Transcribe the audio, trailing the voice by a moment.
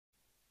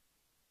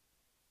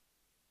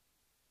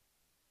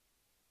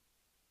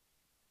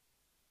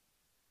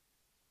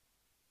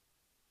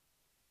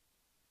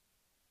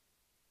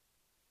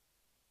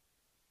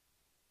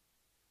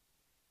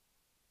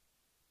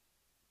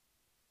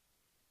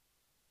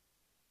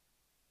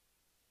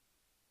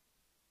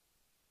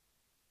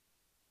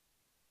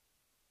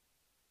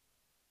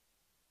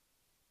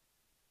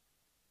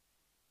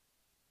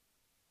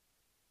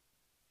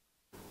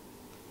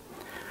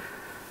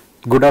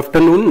Good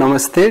afternoon,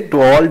 Namaste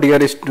to all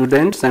dear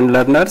students and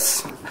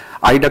learners.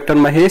 I, Dr.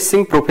 Mahesh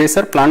Singh,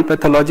 Professor Plant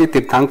Pathology,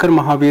 Tirthankar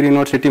Mahavir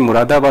University,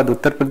 Muradabad,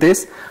 Uttar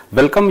Pradesh,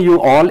 welcome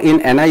you all in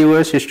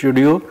NIOS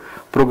Studio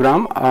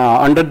program.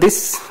 Under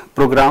this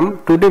program,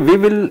 today we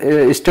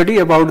will study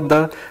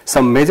about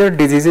some major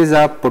diseases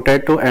of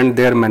potato and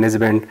their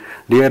management.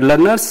 Dear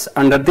learners,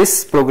 under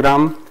this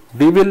program,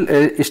 we will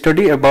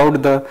study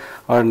about the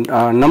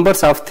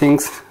numbers of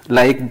things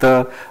like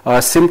the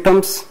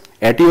symptoms,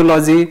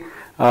 etiology,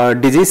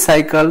 disease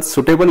cycle,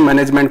 suitable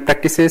management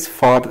practices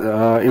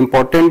for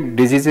important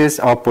diseases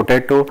of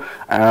potato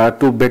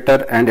to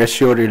better and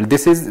assure yield.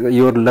 This is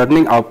your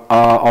learning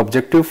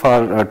objective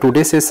for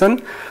today's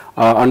session.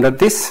 Under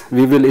this,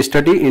 we will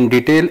study in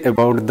detail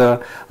about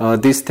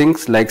these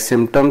things like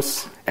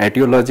symptoms,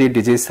 etiology,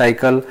 disease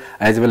cycle,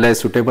 as well as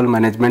suitable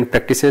management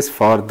practices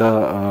for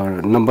the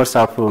numbers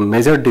of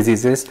major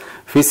diseases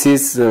which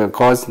is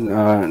cause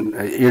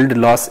yield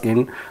loss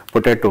in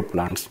potato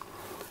plants.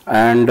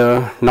 And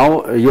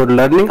now your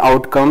learning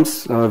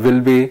outcomes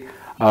will be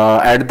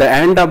at the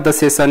end of the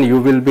session. You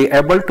will be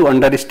able to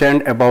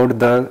understand about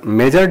the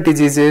major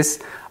diseases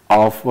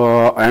of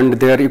and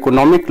their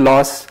economic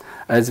loss,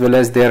 as well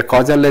as their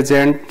causal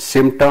agent,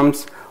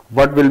 symptoms,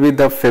 what will be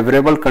the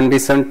favorable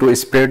condition to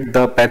spread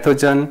the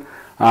pathogen,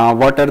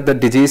 what are the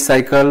disease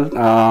cycle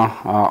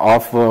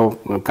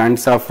of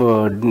kinds of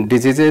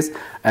diseases,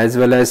 as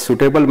well as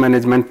suitable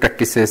management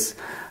practices.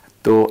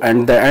 So,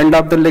 at the end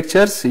of the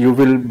lectures, you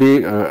will be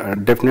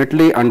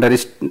definitely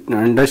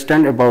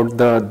understand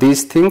about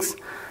these things.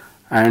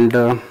 And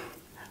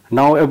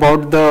now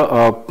about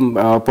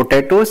the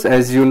potatoes.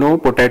 As you know,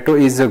 potato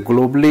is a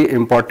globally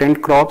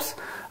important crops,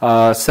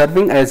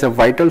 serving as a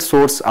vital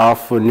source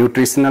of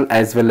nutritional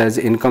as well as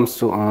income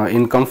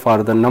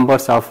for the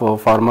numbers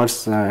of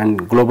farmers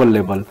and global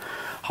level.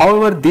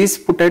 However, these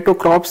potato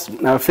crops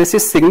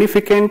faces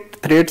significant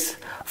threats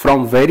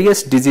from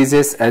various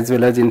diseases as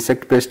well as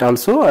insect pest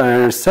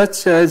also,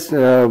 such as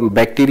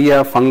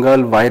bacteria,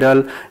 fungal,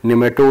 viral,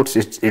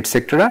 nematodes,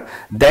 etc.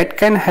 that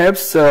can have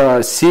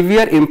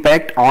severe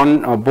impact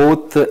on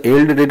both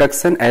yield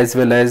reduction as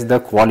well as the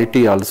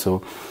quality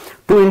also.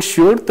 To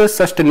ensure the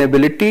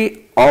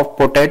sustainability of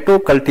potato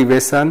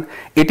cultivation,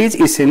 it is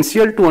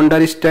essential to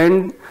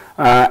understand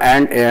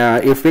and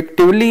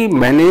effectively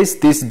manage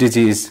this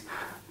disease.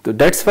 So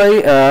that's why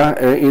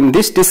in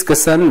this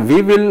discussion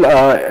we will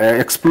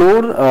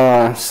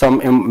explore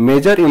some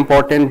major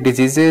important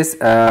diseases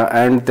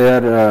and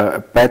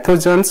their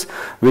pathogens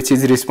which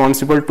is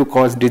responsible to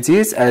cause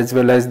disease, as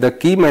well as the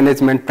key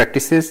management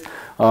practices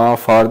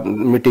for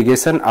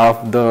mitigation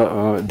of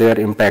their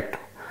impact.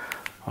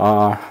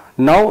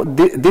 Now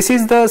this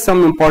is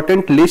some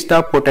important list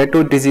of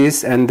potato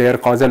disease and their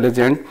causal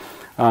agent.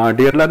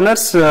 Dear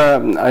learners,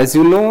 as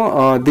you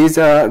know, these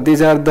are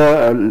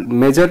the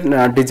major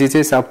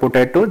diseases of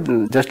potato,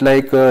 just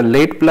like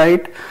late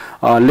blight.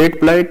 Late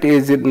blight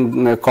is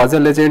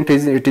causal agent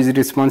it is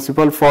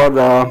responsible for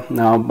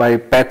by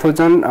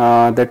pathogen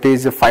that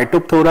is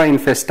Phytophthora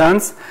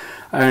infestans,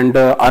 and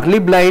early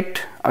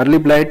blight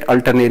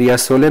Alternaria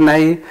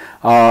solani,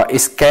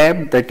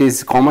 scab, that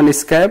is common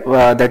scab,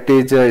 that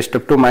is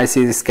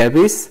Streptomyces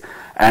scabies,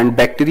 and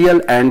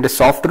bacterial and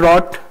soft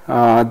rot,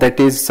 that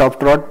is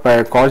soft rot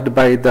caused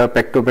by the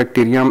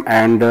Pectobacterium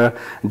and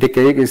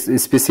decaying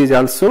species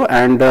also,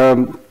 and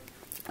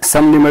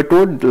some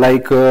nematode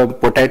like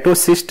potato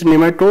cyst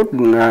nematode,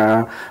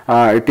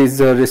 it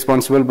is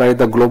responsible by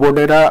the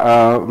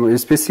Globodera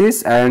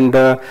species, and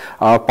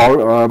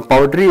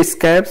powdery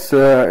scabs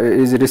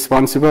is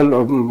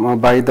responsible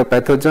by the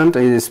pathogen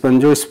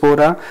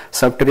Spongospora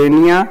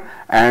subterranea,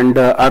 and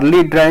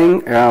early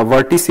drying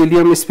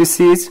Verticillium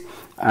species,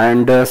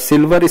 and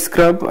silver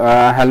scrub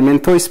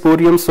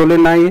Helminthosporium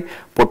solani,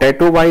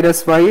 potato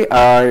virus Y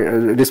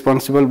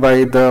responsible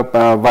by the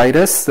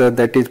virus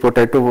that is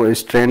potato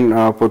strain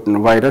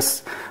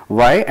virus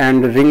Y,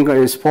 and ring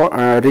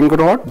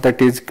rot that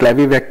is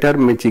Clavivector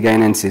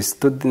michiganensis.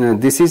 So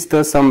this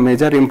is some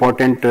major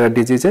important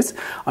diseases.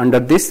 Under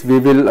this we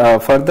will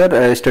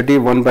further study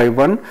one by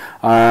one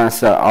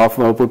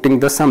of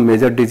putting some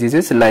major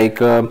diseases like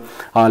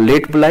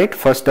late blight.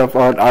 First of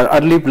all,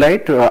 early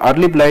blight.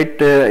 Early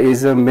blight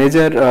is a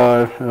major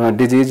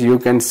disease, you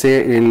can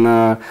say, in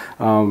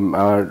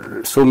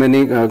so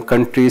many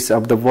countries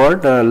of the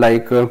world,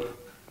 like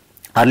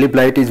early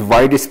blight is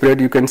widespread,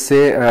 you can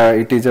say.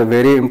 It is a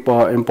very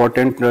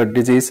important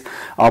disease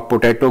of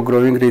potato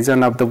growing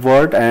region of the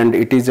world, and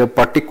it is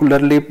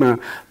particularly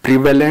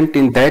prevalent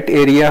in that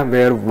area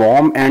where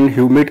warm and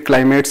humid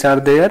climates are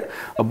there,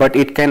 but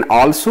it can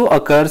also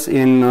occurs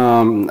in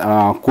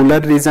cooler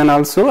region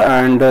also,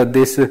 and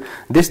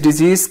this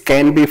disease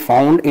can be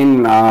found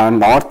in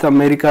North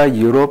America,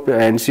 Europe,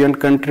 ancient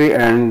country,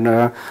 and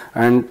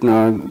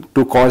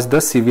to cause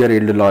the severe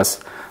yield loss.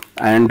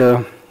 And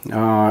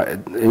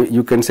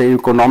you can say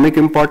economic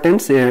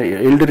importance,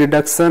 yield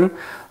reduction,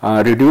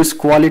 reduced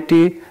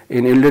quality.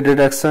 In yield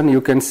reduction,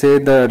 you can say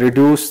the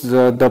reduce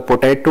the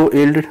potato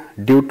yield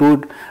due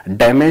to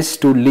damage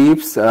to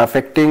leaves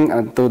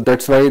affecting, so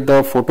that's why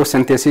the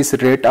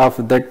photosynthesis rate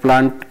of that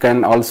plant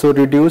can also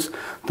reduce.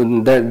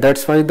 So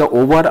that's why the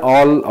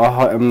overall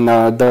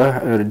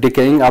the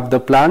decaying of the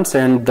plants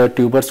and the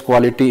tubers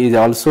quality is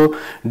also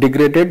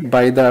degraded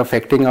by the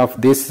affecting of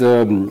these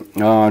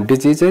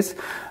diseases.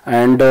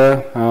 And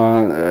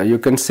you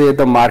can say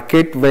the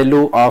market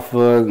value of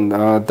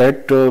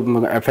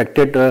that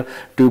affected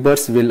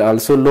tubers will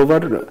also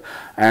lower,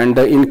 and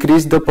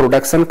increase the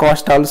production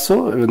cost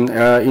also,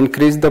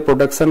 increase the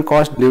production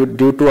cost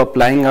due to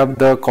applying of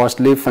the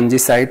costly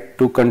fungicide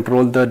to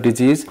control the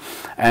disease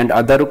and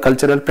other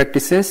cultural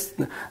practices.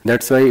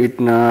 That's why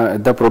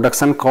the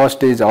production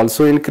cost is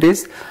also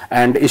increased.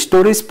 And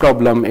storage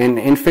problem,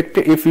 in fact,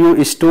 if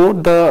you store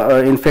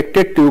the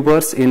infected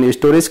tubers in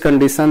storage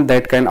condition,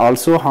 that can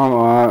also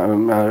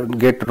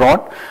get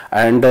rot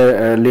and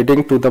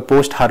leading to the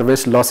post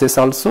harvest losses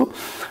also.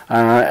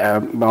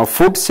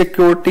 Food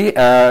security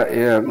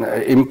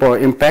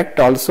impact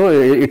also,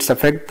 it's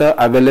affect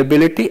the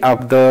availability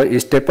of the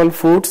staple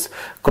foods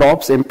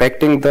crops,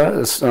 impacting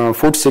the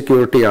food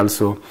security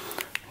also.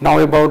 Now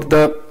about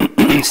the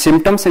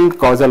symptoms in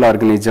causal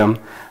organism.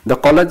 The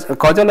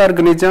causal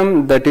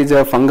organism, that is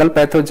fungal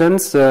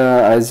pathogens,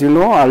 as you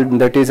know,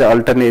 that is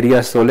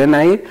Alternaria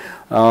solani.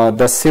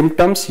 The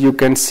symptoms you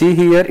can see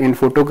here in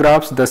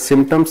photographs. The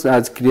symptoms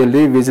are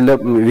clearly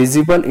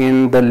visible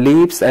in the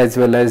leaves as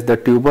well as the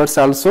tubers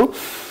also.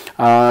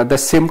 The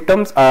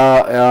symptoms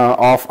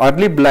of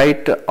early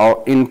blight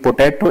in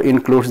potato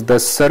includes the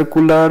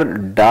circular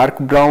dark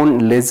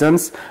brown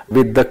lesions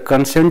with the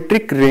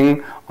concentric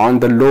ring on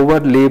the lower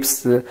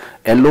leaves,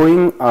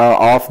 yellowing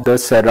of the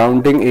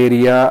surrounding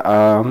area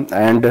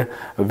and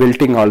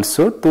wilting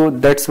also. So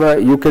that's why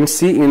you can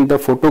see in the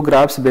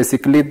photographs,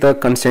 basically the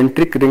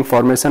concentric ring,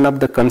 formation of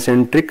the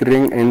concentric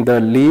ring in the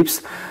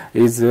leaves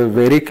is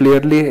very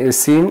clearly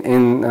seen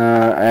in,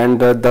 and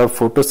the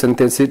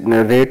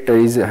photosynthesis rate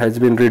has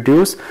been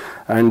reduced,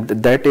 and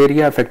that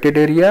area, affected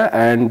area.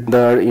 And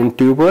in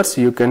tubers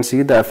you can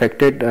see the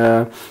affected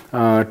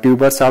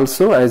tubers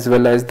also, as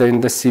well as in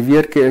the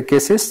severe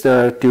cases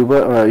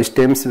tuber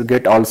stems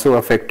get also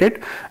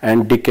affected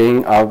and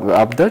decaying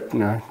of the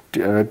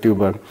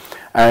tuber.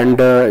 And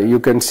you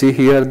can see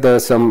here the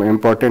some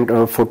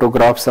important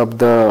photographs of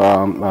the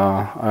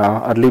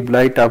early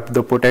blight of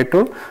the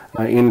potato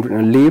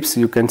in leaves.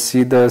 You can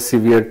see the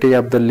severity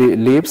of the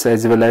leaves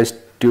as well as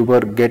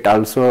tuber get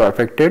also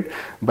affected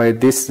by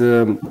this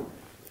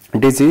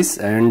disease.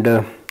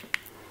 And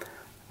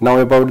now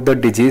about the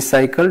disease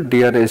cycle,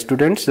 dear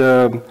students.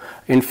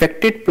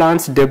 Infected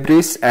plants,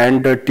 debris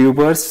and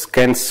tubers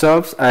can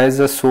serve as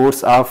a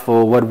source of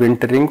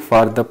overwintering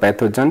for the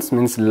pathogens.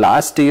 Means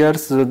last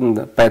year's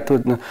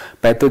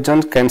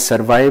pathogens can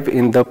survive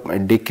in the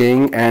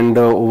decaying and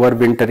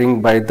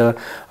overwintering by the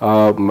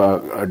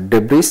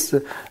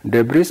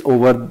debris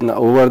over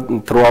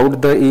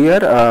throughout the year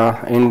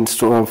in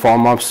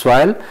form of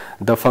soil.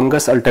 The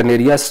fungus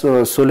Alternaria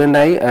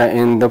solani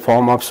in the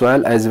form of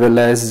soil, as well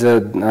as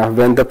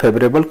when the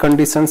favorable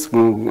conditions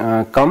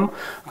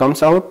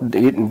comes out,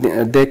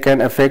 they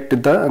can affect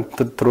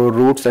through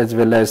roots as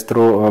well as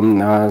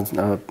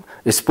through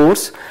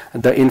spores.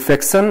 The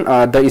infection,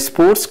 the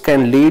spores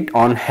can lead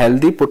on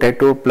healthy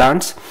potato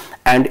plants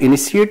and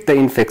initiate the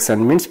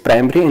infection. Means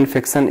primary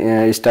infection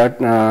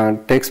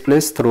takes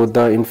place through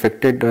the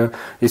infected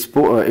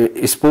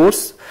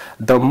spores.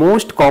 The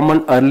most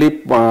common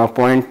early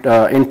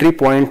entry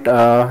point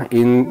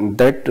in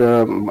that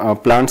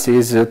plants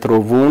is through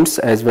wounds,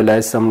 as well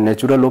as some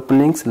natural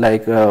openings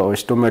like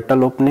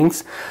ostomatal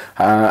openings,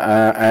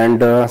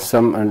 and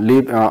some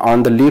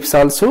on the leaves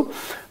also.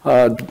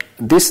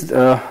 This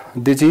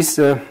disease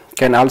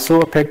can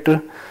also affect,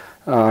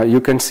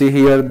 you can see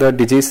here the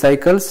disease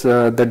cycles.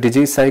 The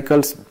disease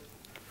cycles,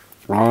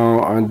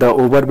 the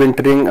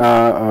overwintering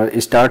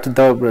starts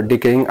the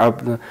decaying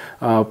of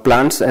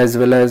plants, as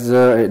well as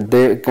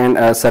they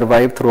can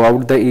survive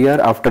throughout the year.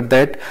 After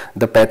that,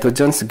 the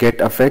pathogens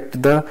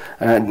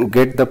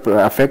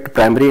affect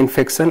primary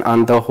infection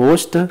on the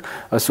host.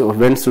 So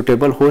when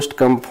suitable host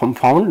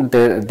found,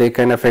 they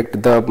can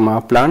affect the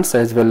plants,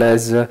 as well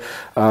as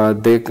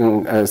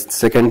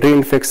secondary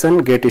infection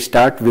get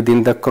start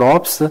within the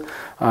crops.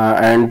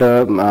 And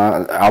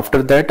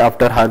after that,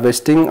 after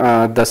harvesting,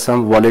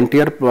 some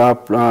volunteer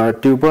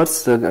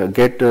tubers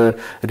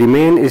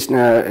remain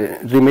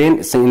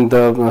in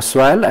the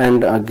soil,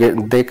 and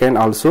they can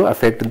also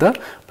affect the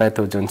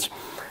pathogens.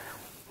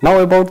 Now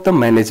about the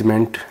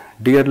management.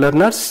 Dear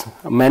learners,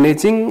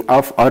 managing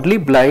of early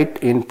blight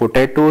in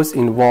potatoes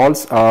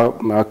involves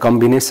a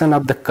combination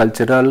of the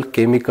cultural,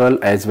 chemical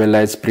as well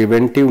as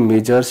preventive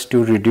measures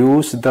to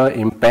reduce the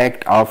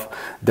impact of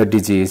the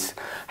disease.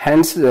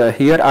 Hence,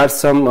 here are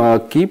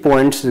some key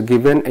points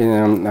given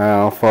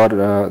for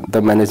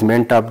the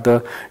management of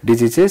the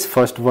diseases.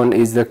 First one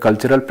is the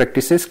cultural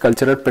practices.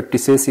 Cultural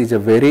practices is a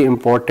very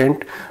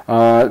important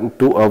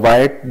to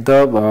avoid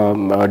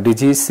the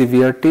disease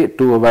severity,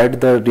 to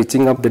avoid the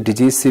reaching of the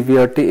disease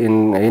severity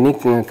in any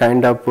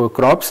kind of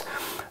crops.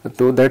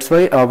 So that's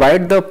why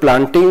avoid the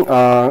planting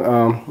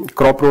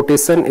crop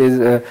rotation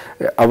is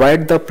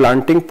avoid the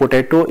planting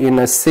potato in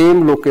a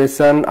same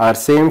location or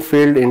same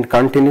field in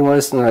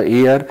continuous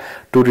year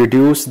to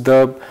reduce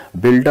the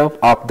buildup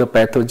of the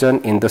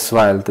pathogen in the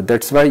soil.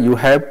 That's why you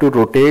have to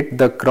rotate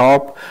the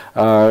crop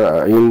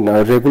in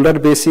a regular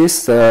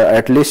basis,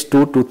 at least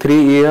 2 to 3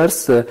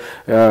 years.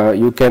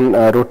 You can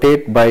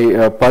rotate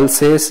by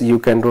pulses, you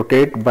can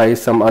rotate by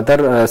some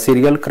other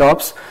cereal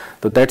crops.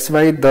 So that's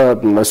why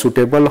the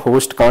suitable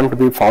host can't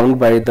be found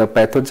by the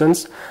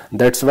pathogens.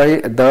 That's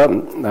why the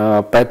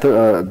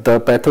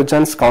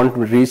pathogens can't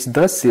reach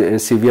the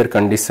severe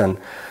condition.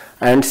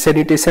 And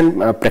sanitation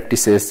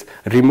practices: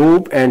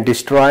 remove and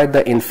destroy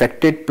the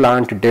infected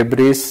plant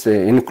debris,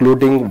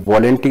 including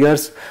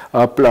volunteers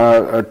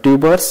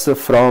tubers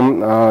from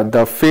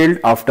the field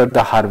after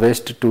the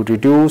harvest to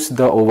reduce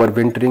the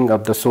overwintering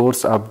of the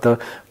source of the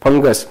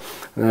fungus.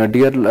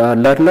 Dear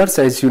learners,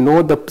 as you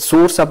know, the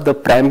source of the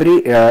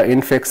primary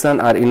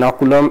infection or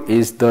inoculum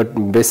is the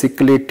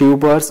basically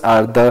tubers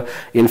or the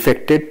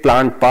infected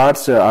plant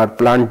parts or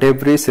plant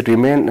debris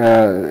remain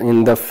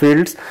in the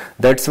fields.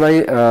 That's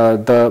why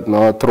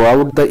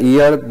throughout the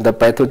year the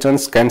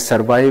pathogens can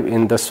survive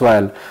in the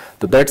soil.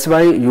 So that's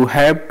why you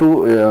have to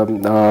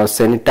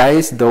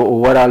sanitize the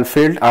overall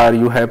field, or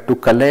you have to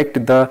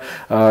collect the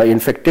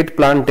infected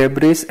plant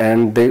debris,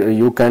 and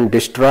you can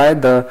destroy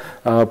the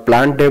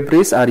plant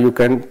debris, or you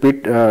can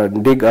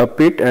dig a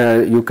pit,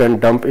 you can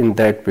dump in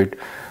that pit.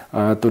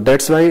 So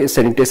that's why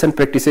sanitation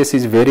practices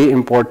is very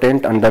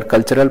important under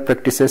cultural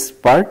practices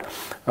part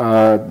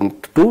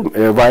to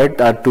avoid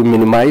or to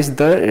minimize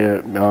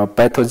the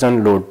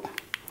pathogen load.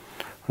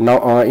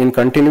 Now in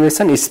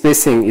continuation,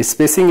 spacing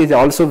is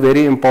also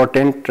very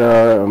important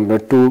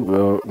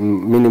to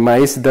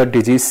minimize the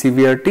disease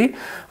severity.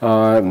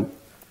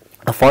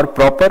 For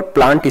proper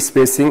plant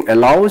spacing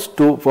allows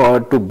to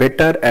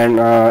better and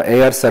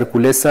air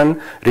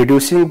circulation,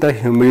 reducing the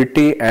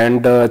humidity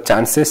and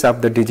chances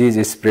of the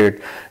disease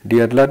spread.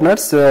 Dear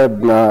learners,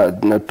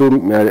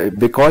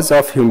 because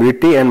of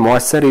humidity and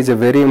moisture is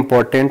very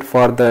important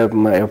for the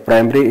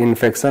primary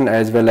infection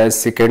as well as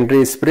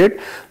secondary spread.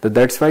 So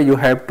that's why you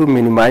have to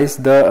minimize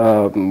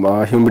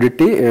the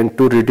humidity and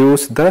to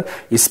reduce the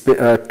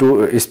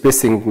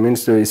spacing,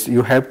 means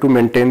you have to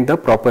maintain the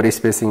proper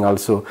spacing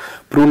also.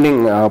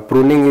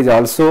 Pruning is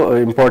also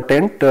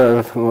important.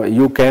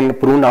 You can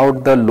prune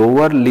out the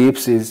lower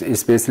leaves,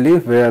 especially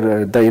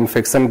where the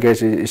infection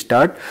gets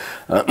start,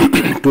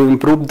 to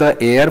improve the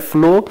air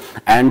flow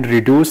and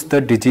reduce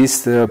the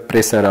disease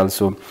pressure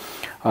also.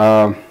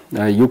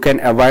 You can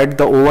avoid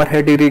the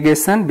overhead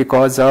irrigation,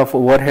 because of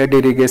overhead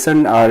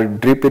irrigation or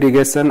drip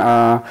irrigation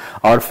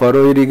or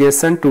furrow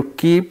irrigation to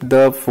keep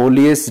the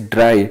foliage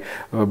dry,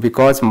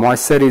 because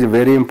moisture is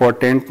very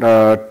important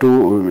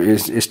to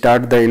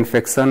start the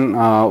infection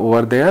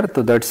over there.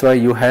 So that's why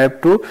you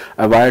have to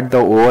avoid the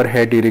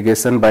overhead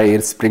irrigation by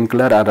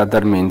sprinkler or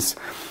other means.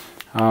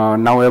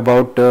 Now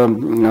about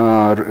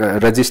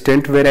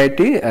resistant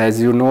variety.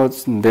 As you know,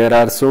 there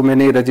are so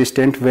many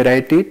resistant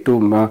variety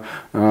to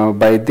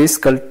by this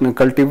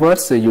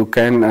cultivars you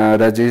can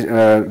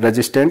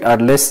resistant or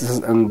less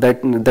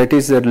that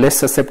is less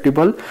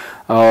susceptible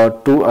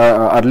to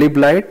early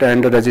blight,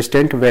 and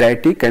resistant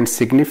variety can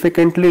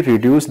significantly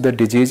reduce the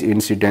disease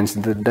incidence.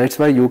 That's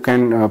why you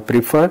can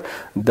prefer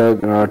the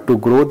to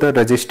grow the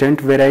resistant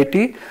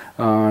variety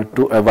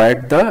to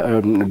avoid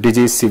the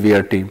disease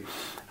severity.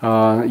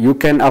 You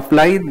can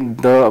apply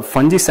the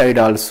fungicide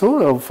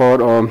also for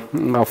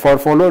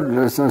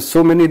follow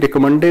so many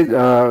recommended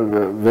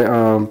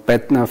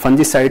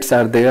fungicides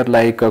are there,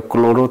 like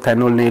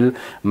chlorothalonil,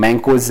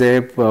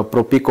 mancozeb,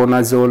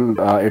 propiconazole,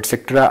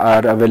 etc.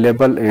 are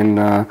available in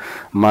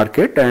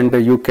market, and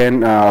you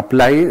can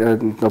apply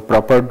the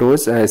proper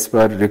dose as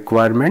per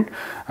requirement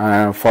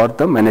for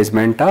the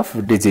management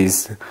of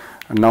disease.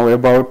 Now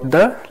about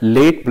the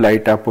late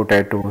blight of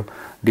potato.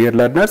 Dear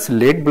learners,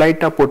 late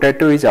blight of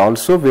potato is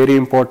also very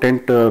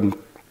important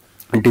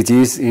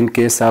disease in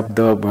case of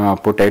the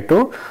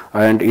potato,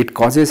 and it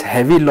causes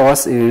heavy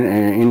loss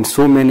in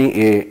so many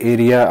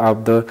area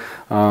of the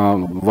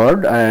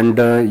world. And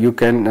you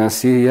can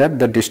see here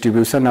the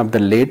distribution of the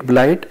late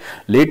blight.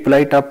 Late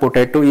blight of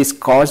potato is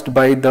caused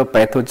by the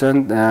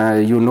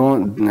pathogen, you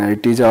know,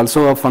 it is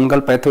also a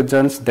fungal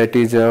pathogens, that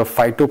is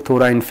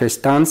Phytophthora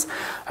infestans,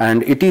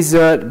 and it is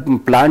a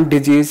plant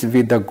disease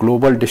with the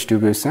global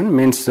distribution,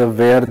 means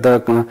where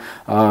the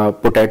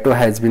potato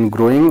has been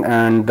growing,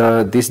 and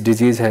this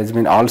disease has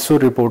been also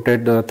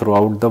reported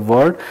throughout the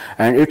world,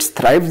 and it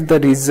thrives the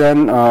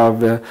region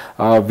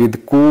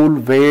with cool,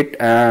 wet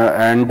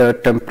and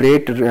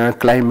temperate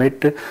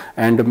climate,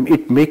 and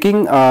it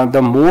making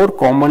the more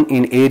common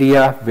in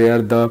area where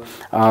the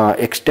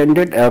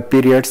extended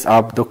periods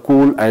of the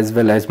cool as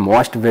well as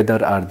moist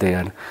weather are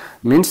there.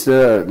 Means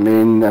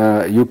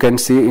you can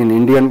see in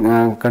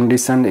Indian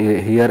condition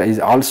here is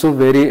also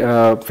very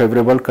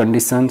favorable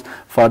conditions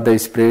for the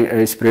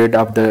spread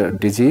of the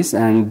disease,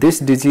 and this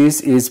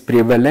disease is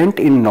prevalent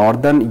in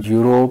northern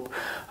Europe,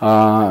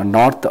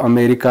 North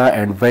America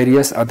and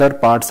various other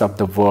parts of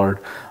the world.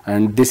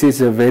 And this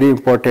is a very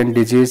important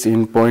disease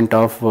in point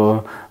of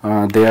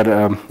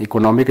their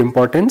economic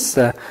importance.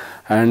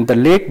 And the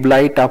late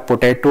blight of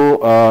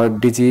potato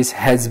disease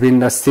has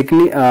been a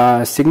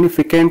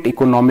significant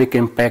economic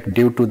impact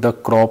due to the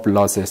crop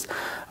losses,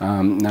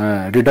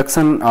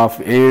 reduction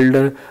of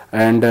yield,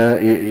 and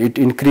it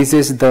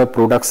increases the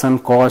production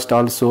cost,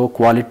 also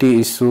quality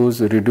issues,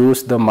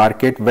 reduce the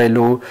market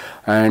value,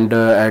 and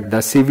at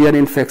the severe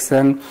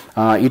infection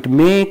it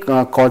may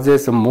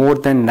causes more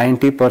than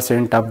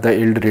 90% of the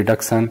yield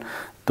reduction.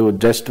 So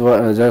just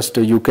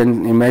you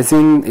can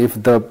imagine if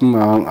the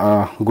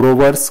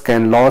growers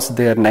can lose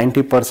their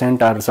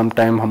 90% or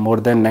sometime more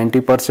than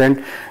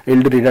 90%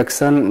 yield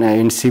reduction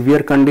in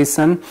severe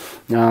condition.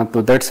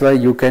 So that's why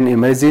you can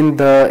imagine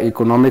the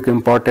economic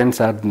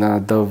importance or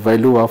the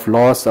value of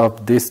loss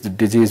of this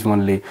disease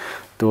only.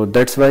 So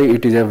that's why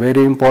it is a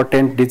very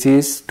important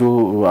disease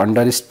to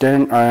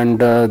understand and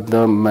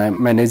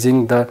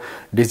managing the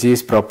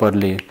disease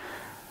properly.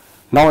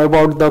 Now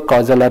about the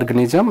causal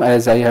organism,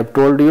 as I have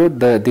told you,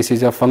 this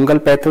is a fungal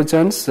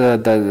pathogens,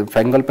 the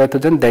fungal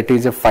pathogen that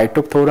is a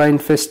Phytophthora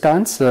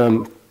infestans.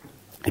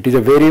 It is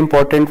a very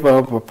important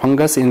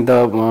fungus in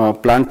the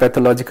plant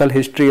pathological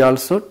history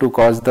also to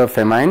cause the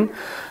famine.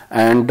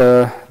 And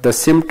the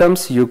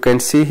symptoms you can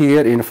see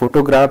here in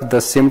photograph, the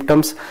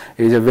symptoms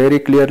is very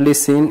clearly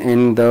seen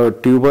in the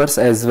tubers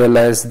as well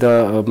as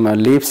the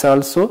leaves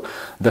also.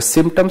 The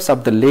symptoms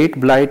of the late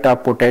blight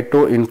of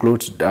potato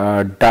includes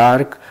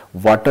dark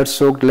water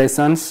soaked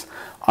lesions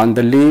on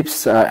the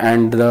leaves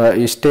and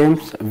the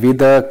stems with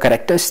the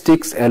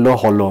characteristics yellow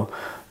hollow.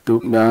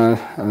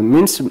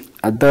 Means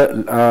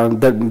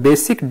the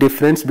basic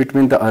difference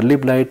between the early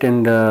blight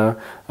and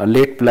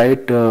late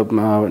blight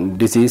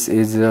disease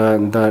is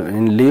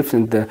in leaves.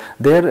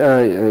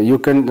 There you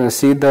can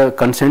see the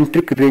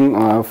concentric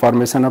ring,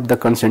 formation of the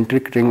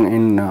concentric ring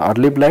in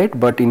early blight,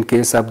 but in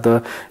case of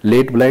the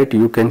late blight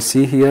you can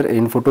see here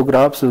in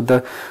photographs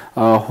the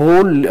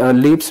whole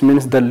leaves,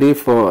 means the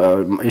leaf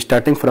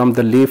starting from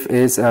the leaf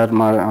edge or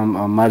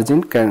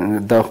margin,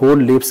 the whole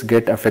leaves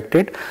get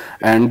affected,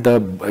 and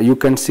you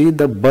can see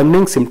the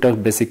burning symptoms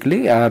basically,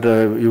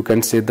 or you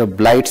can say the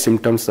blight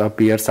symptoms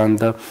appears on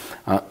the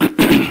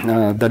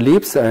the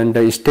leaves, and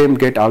the stem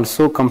get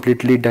also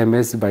completely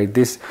damaged by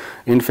these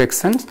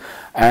infections.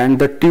 And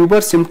the tuber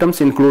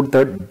symptoms include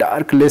the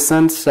dark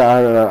lesions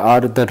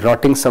or the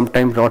rotting,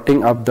 sometimes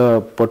rotting of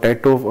the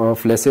potato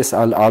fleshes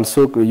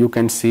also you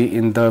can see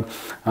in the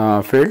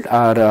field,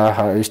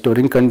 or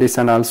storing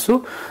condition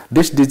also.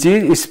 This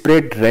disease is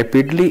spread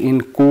rapidly in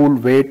cool,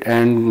 wet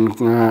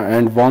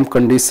and warm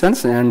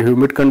conditions and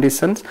humid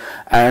conditions,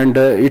 and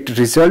it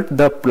result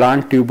the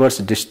plant tubers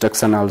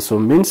destruction also.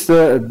 Means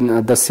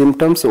the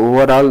symptoms,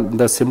 overall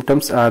the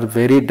symptoms are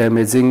very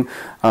damaging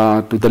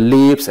to the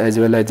leaves as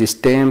well as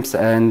stems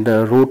and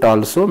root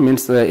also.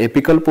 Means the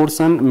apical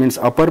portion, means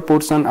upper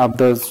portion of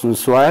the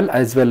soil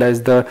as well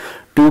as the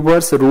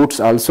tubers, roots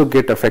also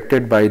get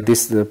affected by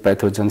this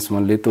pathogens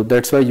only. So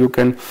that's why you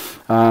can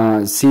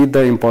see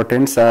the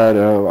importance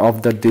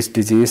of this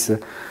disease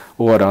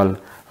overall.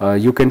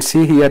 You can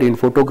see here in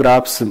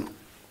photographs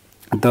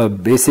the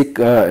basic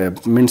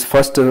means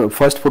first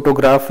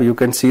photograph you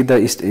can see the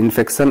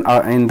infection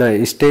in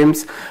the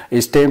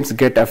stems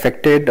get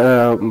affected,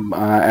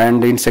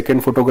 and in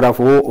second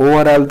photograph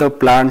overall the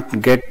plant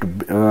get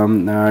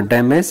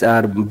damaged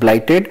or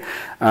blighted,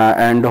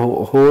 and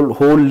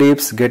whole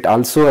leaves get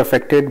also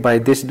affected by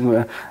this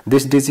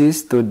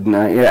disease. So,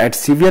 at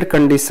severe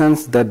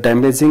conditions the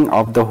damaging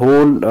of the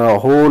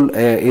whole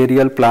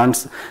aerial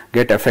plants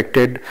get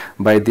affected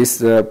by these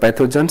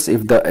pathogens.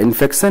 If the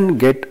infection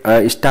get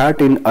start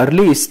in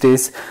early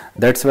stage,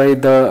 that's why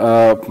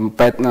the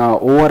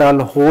overall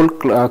whole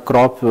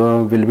crop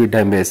will be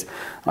damaged,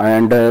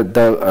 and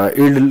the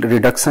yield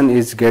reduction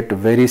is get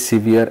very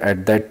severe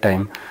at that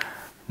time.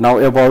 Now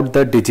about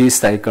the disease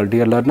cycle,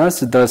 dear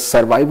learners, the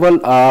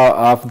survival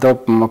of the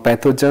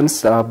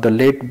pathogens of the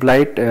late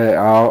blight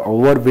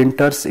over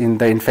winters in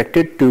the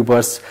infected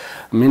tubers,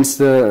 means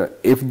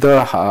if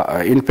the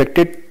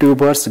infected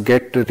tubers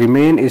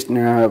remain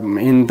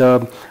in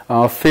the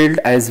field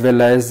as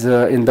well as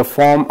in the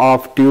form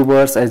of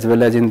tubers as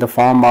well as in the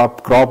form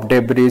of crop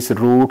debris,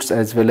 roots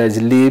as well as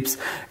leaves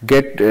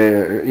get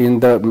in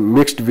the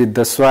mixed with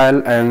the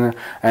soil,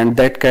 and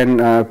that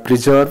can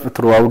preserve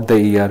throughout the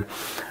year.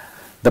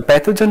 The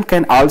pathogen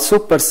can also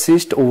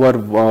persist over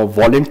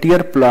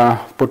volunteer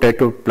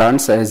potato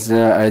plants,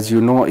 as you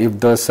know, if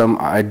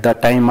at the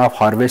time of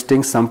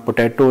harvesting some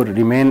potato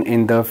remain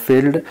in the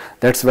field.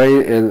 That's why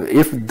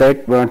if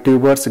that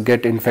tubers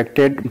get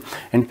infected,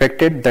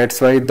 that's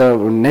why the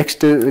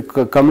next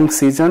coming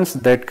seasons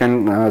that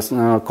can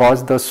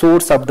cause the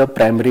source of the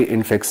primary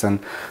infection.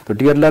 So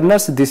dear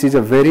learners, this is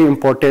a very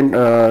important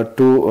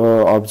to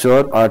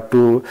observe or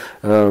to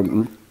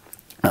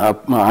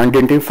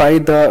identify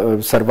the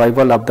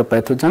survival of the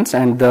pathogens.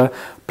 And the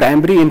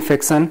primary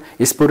infection,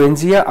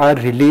 sporangia are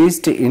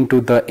released into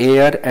the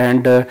air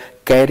and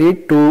carried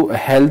to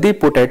healthy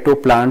potato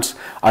plants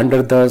under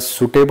the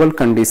suitable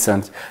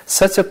conditions.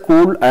 Such a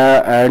cool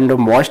and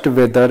moist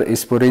weather,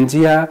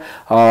 sporangia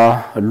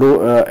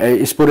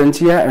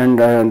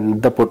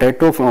and the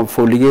potato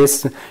foliage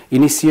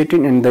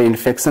initiating in the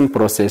infection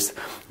process,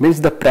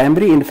 means the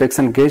primary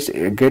infection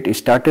get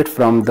started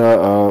from the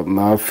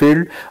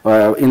field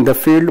in the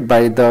field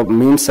by the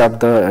means of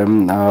the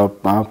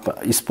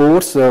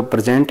spores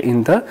present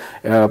in the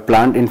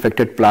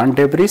infected plant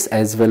debris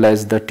as well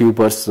as the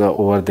tubers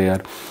over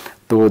there.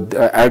 So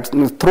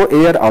through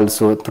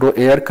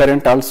air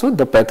current also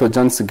the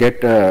pathogens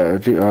get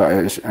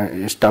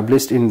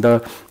established in the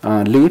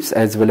leaves,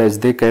 as well as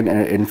they can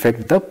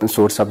infect the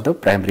source of the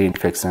primary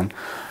infection.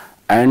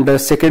 And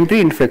secondary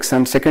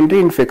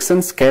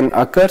infections can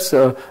occur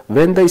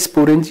when the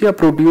sporangia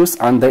produced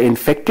on the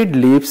infected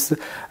leaves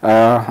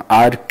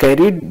are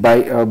carried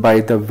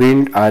by the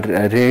wind or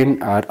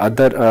rain or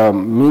other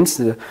means.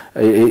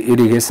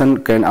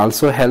 Irrigation can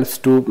also helps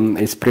to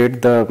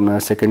spread the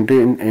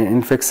secondary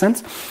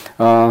infections.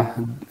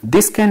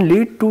 This can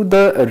lead to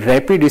the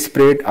rapid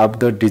spread of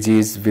the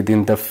disease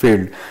within the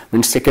field.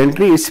 Means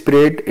secondary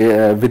spread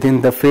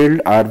within the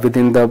field or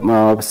within the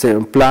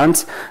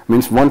plants,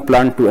 means one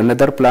plant to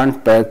another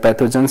plant.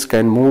 Pathogens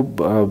can move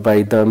by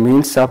the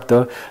means of the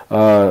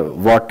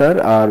water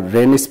or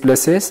rain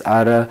splashes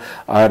or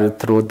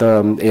through the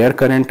air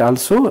current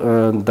also.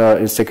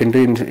 The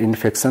secondary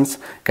infections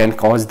can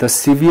cause the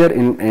severe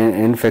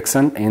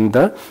infection in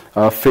the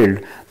field.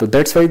 So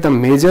that's why the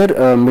major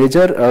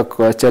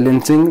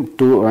challenging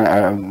to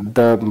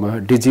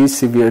the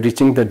disease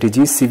reaching the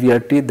disease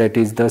severity, that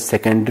is the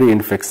secondary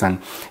infection.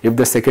 If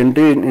the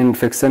secondary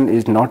infection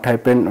is not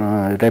happen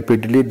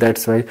rapidly,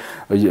 that's why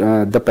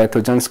the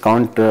pathogens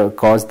can't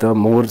cause the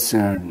more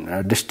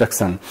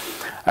destruction.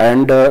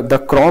 And the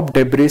crop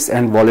debris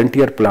and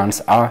volunteer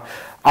plants are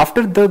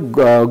after the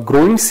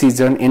growing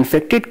season.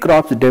 Infected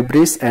crop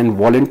debris and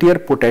volunteer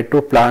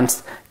potato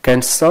plants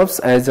can serve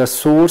as a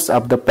source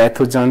of the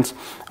pathogens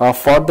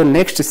for the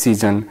next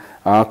season,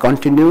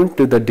 continuing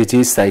to the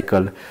disease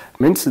cycle.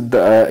 Means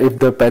if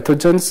the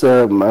pathogens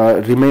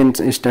remain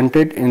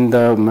stunted in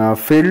the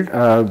field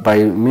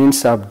by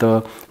means of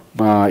the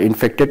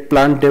infected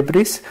plant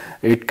debris,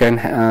 it can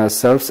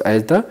serve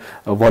as the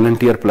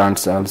volunteer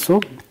plants also.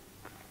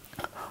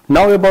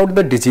 Now about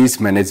the disease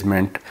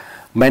management.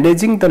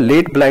 Managing the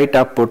late blight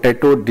of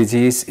potato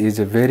disease is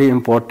very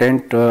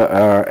important,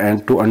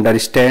 and to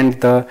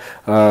understand the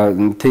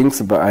things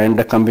and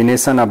the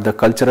combination of the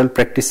cultural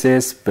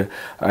practices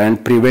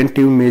and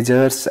preventive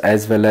measures,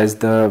 as well as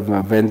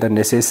when the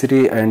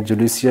necessary and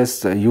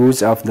judicious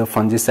use of the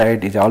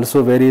fungicide is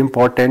also very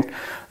important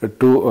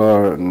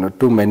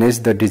to manage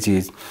the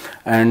disease.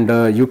 And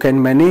you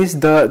can manage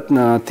the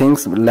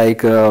things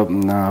like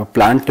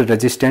plant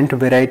resistant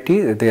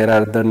variety. There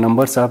are the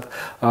numbers of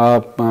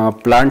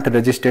plant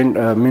resistant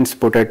means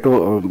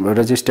potato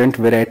resistant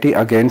variety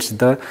against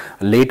the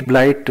late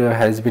blight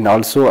has been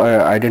also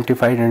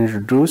identified and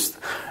introduced.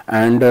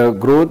 And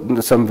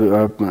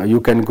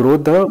you can grow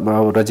the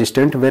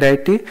resistant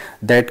variety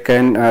that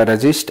can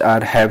resist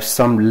or have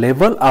some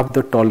level of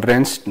the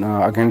tolerance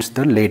against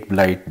the late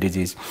blight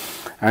disease.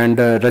 And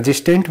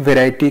resistant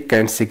variety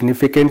can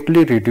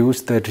significantly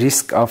reduce the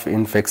risk of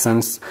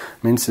infections.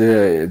 Means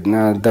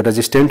the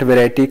resistant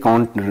variety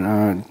can't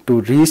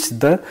to reach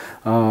the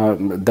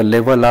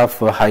level of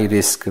high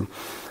risk.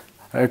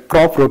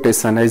 Crop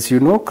rotation, as you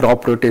know,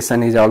 crop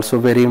rotation is also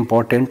very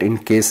important in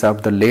case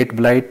of the late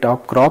blight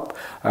of crop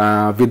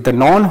with the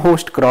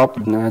non-host crop,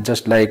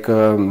 just like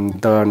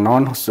the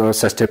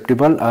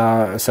non-susceptible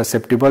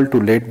to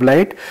late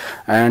blight,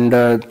 and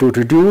to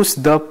reduce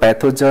the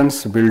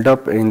pathogens build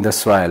up in the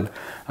soil.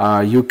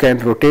 You can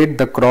rotate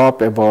the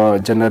crop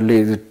about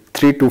generally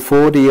 3 to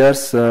 4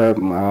 years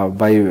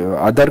by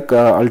other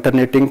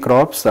alternating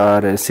crops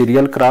or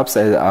cereal crops,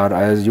 or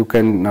as you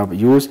can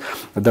use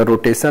the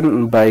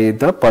rotation by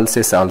the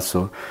pulses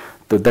also.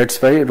 So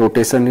that's why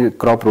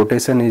crop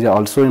rotation is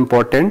also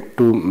important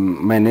to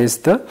manage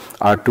the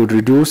to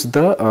reduce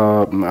the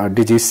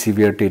disease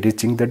severity,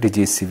 reaching the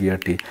disease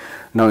severity.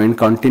 Now in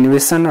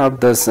continuation of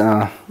this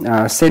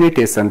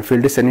sanitation,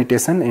 field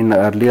sanitation in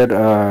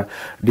earlier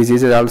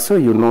diseases also,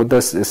 you know,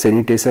 the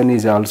sanitation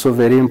is also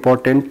very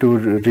important to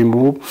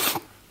remove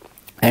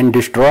and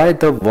destroy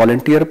the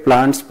volunteer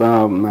plants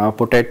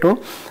potato.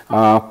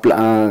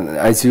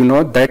 As you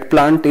know, that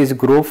plant is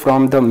grow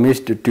from the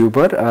mixed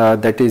tuber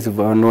that is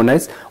known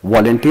as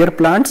volunteer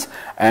plants,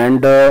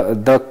 and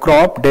the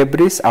crop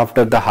debris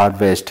after the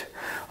harvest.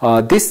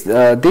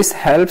 This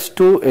helps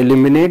to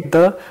eliminate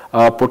the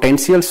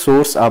potential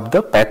source of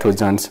the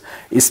pathogens.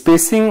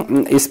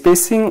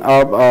 Spacing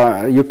of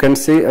you can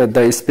say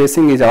the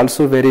spacing is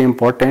also very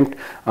important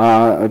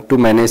to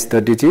manage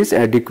the disease.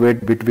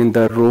 Adequate between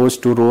the rows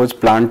to rows,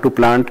 plant to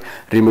plant,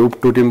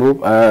 remove to remove.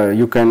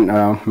 You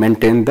can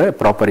maintain the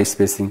proper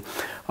spacing.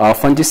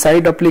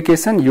 Fungicide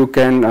application, you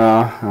can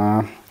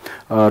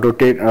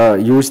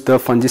use the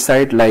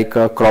fungicide like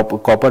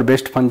copper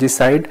based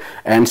fungicide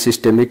and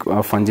systemic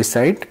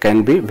fungicide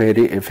can be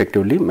very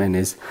effectively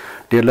managed.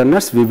 Dear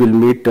learners, we will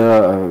meet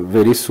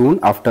very soon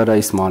after a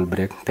small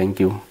break. Thank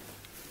you.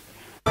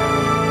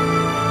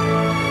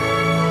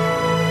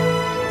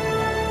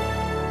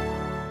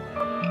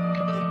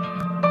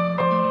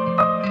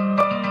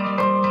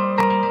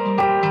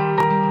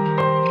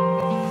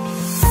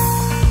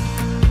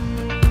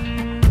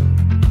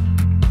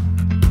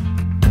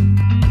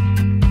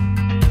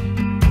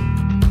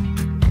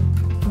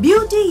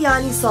 Beauty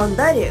यानी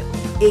सौंदर्य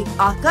एक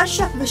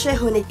आकर्षक विषय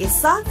होने के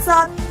साथ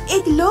साथ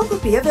एक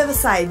लोकप्रिय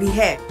व्यवसाय भी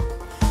है।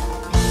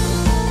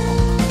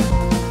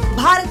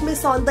 भारत में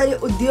सौंदर्य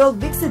उद्योग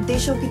विकसित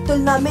देशों की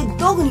तुलना में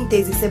दोगुनी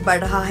तेजी से बढ़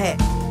रहा है।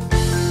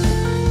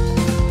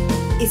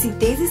 इसी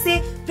तेजी से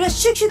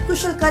प्रशिक्षित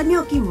कुशल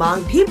कर्मियों की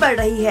मांग भी बढ़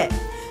रही है,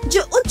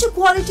 जो उच्च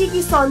क्वालिटी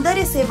की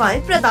सौंदर्य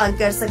सेवाएं प्रदान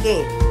कर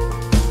सकें।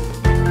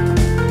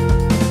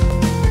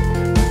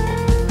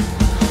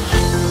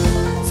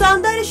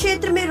 सौंदर्य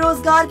क्षेत्र में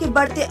रोजगार के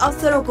बढ़ते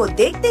अवसरों को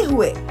देखते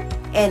हुए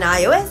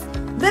NIOS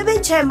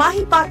विभिन्न 6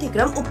 माही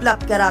पाठ्यक्रम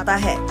उपलब्ध कराता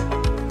है।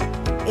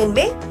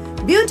 इनमें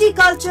ब्यूटी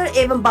कल्चर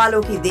एवं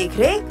बालों की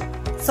देखरेख,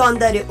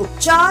 सौंदर्य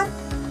उपचार,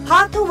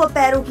 हाथों व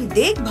पैरों की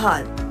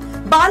देखभाल,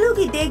 बालों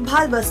की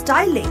देखभाल व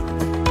स्टाइलिंग,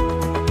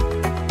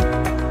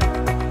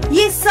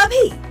 ये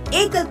सभी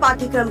एकल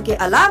पाठ्यक्रम के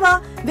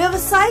अलावा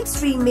व्यवसायिक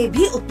स्ट्रीम में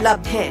भी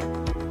उपलब्ध हैं,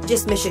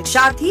 जिसमें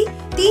शिक्षार्थी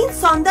 3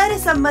 सौंदर्य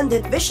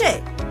संबंधित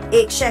विषय,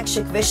 एक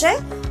शैक्षिक विषय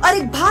और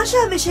एक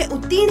भाषा विषय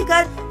उत्तीर्ण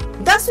कर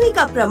 10वीं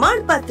का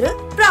प्रमाण पत्र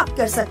प्राप्त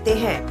कर सकते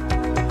हैं।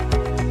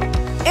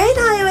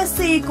 NIOS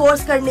से ये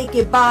कोर्स करने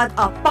के बाद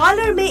आप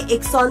पार्लर में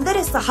एक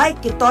सौंदर्य सहायक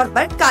के तौर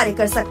पर कार्य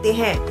कर सकते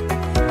हैं।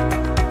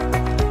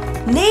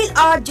 नेल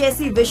आर्ट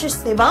जैसी विशिष्ट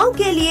सेवाओं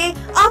के लिए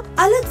आप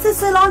अलग से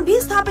सैलून भी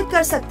स्थापित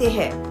कर सकते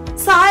हैं।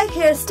 सहायक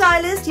हेयर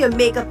स्टाइलिस्ट या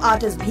मेकअप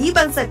आर्टिस्ट भी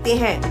बन सकते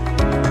हैं।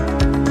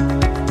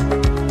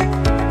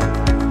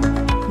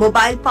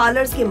 मोबाइल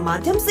पार्लर्स के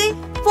माध्यम से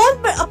फोन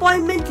पर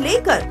अपॉइंटमेंट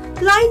लेकर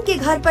क्लाइंट के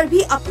घर पर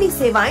भी अपनी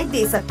सेवाएं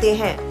दे सकते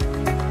हैं।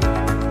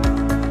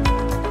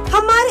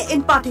 हमारे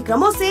इन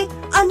पाठ्यक्रमों से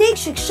अनेक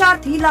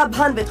शिक्षार्थी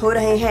लाभान्वित हो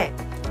रहे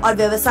हैं और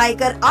व्यवसाय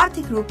कर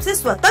आर्थिक रूप से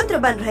स्वतंत्र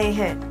बन रहे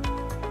हैं।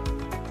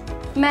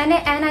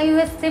 मैंने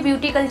NIOS से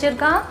ब्यूटी कल्चर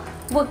का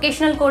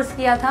वोकेशनल कोर्स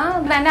किया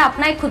था। मैंने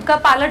अपना एक खुद का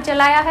पार्लर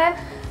चलाया है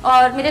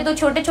और मेरे 2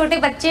 छोटे छोटे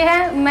बच्चे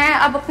हैं। मैं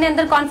अब अपने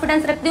अंदर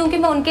कॉन्फिडेंस रखती हूँ कि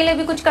मैं उनके लिए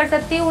भी कुछ कर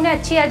सकती हूँ, उन्हें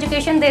अच्छी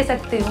एजुकेशन दे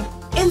सकती हूँ।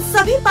 इन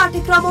सभी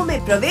पाठ्यक्रमों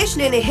में प्रवेश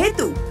लेने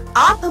हेतु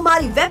आप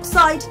हमारी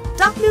वेबसाइट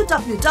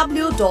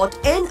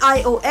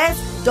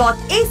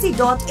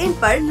www.nios.ac.in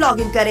पर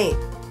लॉगिन करें।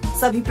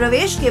 सभी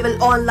प्रवेश केवल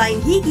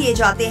ऑनलाइन ही किए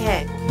जाते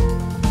हैं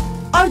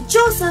और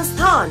जो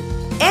संस्थान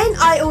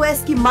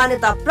NIOS की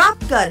मान्यता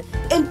प्राप्त कर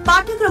इन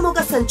पाठ्यक्रमों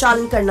का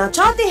संचालन करना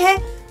चाहते हैं,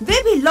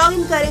 वे भी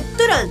लॉगिन करें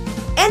तुरंत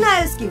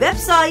NIOS की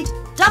वेबसाइट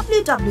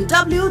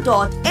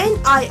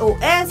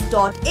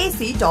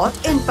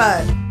www.nios.ac.in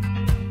पर।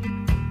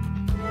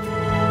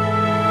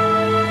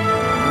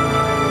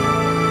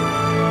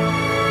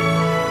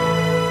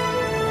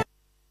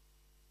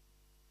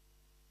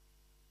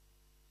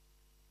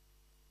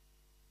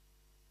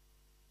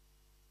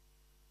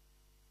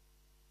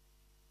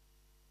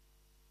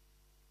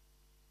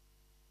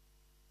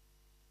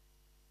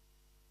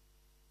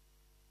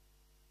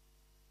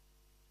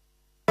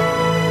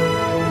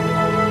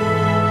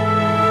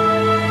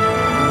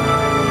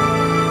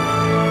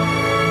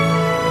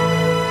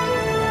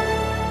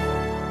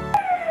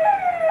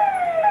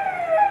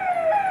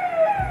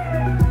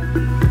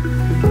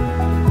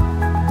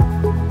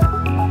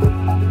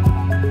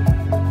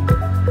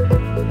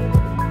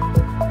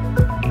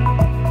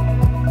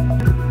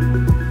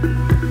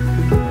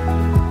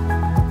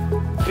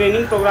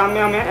 ट्रेनिंग प्रोग्राम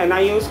में हमें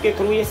NIOS के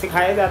थ्रू ये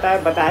सिखाया जाता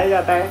है, बताया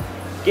जाता है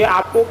कि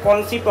आपको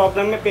कौन सी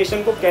प्रॉब्लम में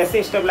पेशेंट को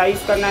कैसे स्टेबलाइज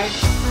करना है।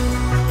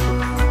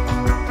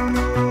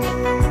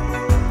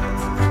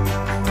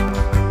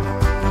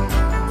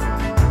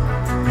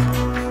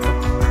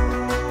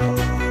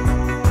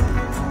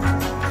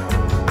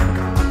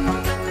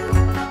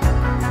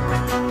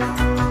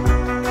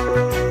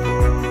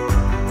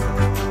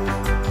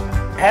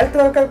 हेल्थ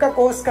वर्कर का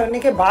कोर्स करने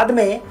के बाद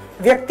में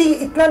व्यक्ति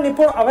इतना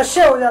निपुण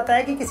अवश्य हो जाता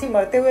है कि किसी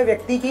मरते हुए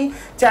व्यक्ति की,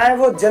 चाहे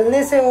वो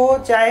जलने से हो,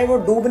 चाहे वो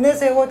डूबने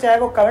से हो, चाहे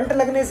वो करंट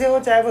लगने से हो,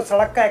 चाहे वो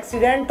सड़क का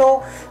एक्सीडेंट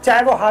हो,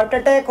 चाहे वो हार्ट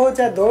अटैक हो,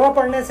 चाहे दौरा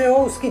पड़ने से हो,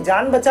 उसकी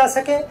जान बचा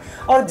सके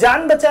और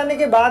जान बचाने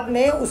के बाद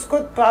में उसको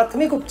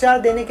प्राथमिक उपचार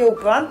देने के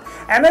उपरांत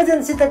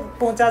इमरजेंसी तक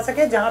पहुंचा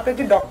सके, जहाँ पे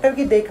कि डॉक्टर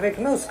की देखरेख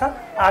में उसका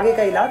आगे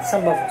का इलाज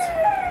संभव हो सके।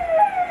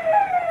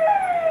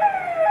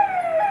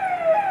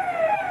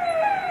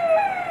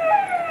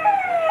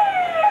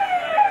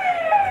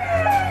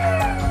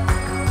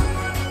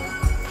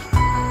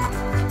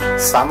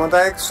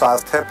 सामुदायिक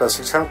स्वास्थ्य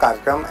प्रशिक्षण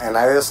कार्यक्रम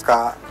NIOS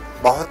का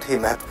बहुत ही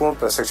महत्वपूर्ण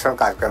प्रशिक्षण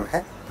कार्यक्रम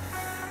है।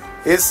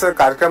 इस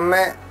कार्यक्रम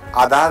में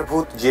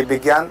आधारभूत जीव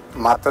विज्ञान,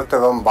 मातृत्व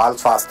एवं बाल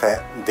स्वास्थ्य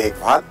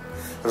देखभाल,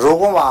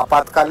 रोगों व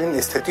आपातकालीन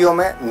स्थितियों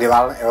में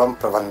निवारण एवं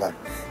प्रबंधन,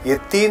 ये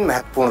 3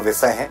 महत्वपूर्ण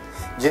विषय हैं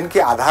जिनके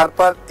आधार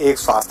पर एक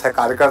स्वास्थ्य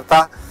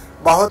कार्यकर्ता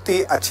बहुत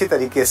ही अच्छी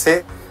तरीके से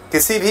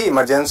किसी भी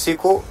इमरजेंसी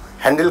को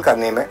हैंडल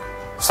करने में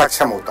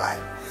सक्षम होता है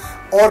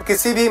और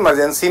किसी भी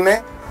इमरजेंसी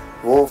में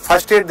वो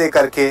फर्स्ट एड दे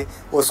करके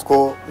उसको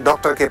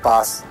डॉक्टर के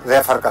पास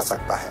रेफर कर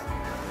सकता है।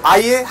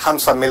 आइए हम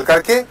सब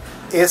मिलकर के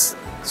इस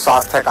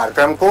स्वास्थ्य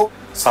कार्यक्रम को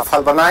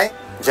सफल बनाएं।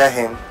 जय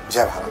हिंद,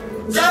 जय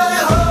भारत।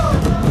 जय हो।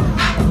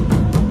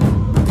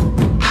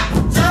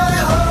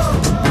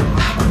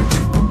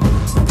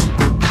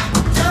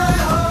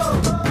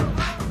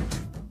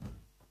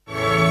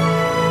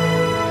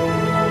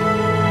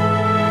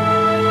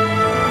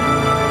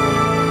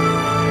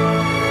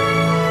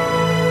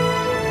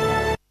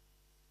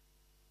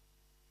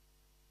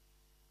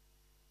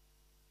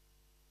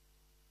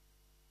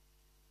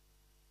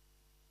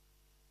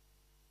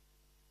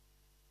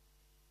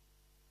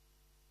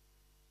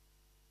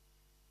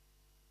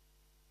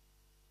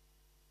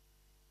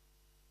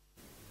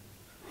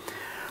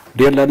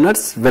 Dear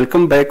learners,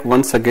 welcome back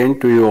once again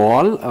to you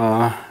all.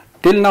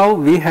 Till now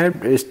we have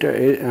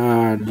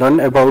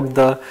learned about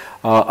the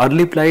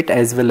early blight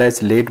as well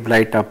as late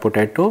blight of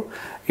potato.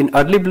 In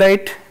early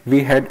blight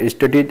we had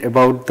studied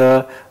about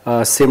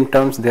the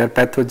symptoms, their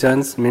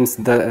pathogens, means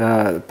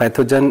the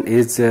pathogen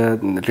is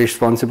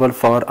responsible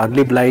for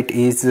early blight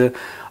is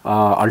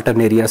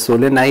Alternaria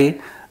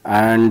solanae,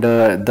 and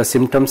the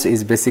symptoms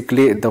is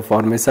basically the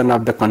formation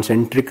of the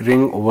concentric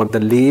ring over the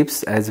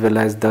leaves, as well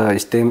as the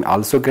stem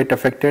also get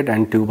affected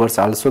and tubers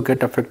also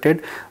get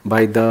affected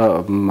by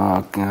the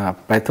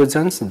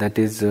pathogens, that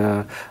is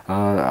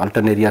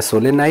Alternaria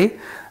solanae.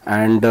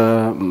 And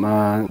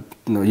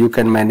you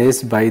can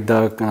manage by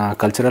the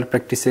cultural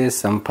practices,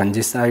 some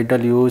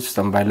fungicidal use,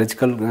 some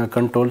biological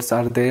controls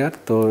are there,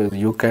 so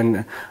you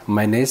can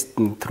manage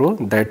through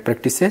that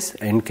practices.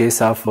 In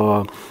case of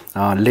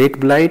late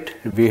blight,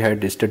 we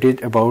had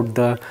studied about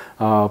the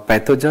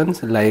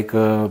pathogens like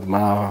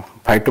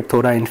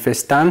Phytophthora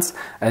infestans,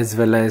 as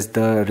well as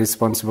the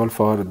responsible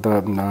for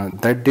the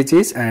that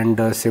disease,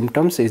 and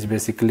symptoms is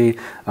basically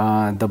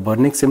the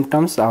burning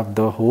symptoms of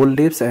the whole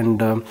leaves, and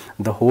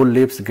the whole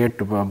leaves get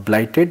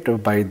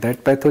blighted by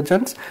that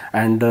pathogens.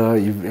 And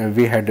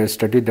we had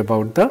studied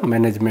about the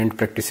management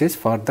practices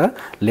for the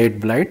late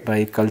blight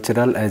by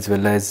cultural as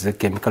well as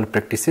chemical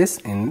practices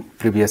in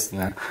previous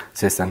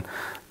session.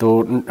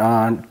 So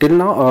till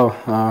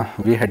now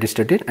we had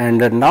studied, and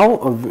now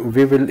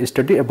we will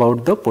study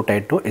about the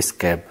potato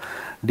scab.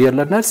 Dear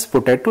learners,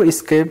 potato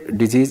scab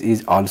disease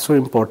is also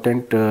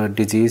important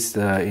disease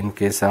in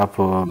case of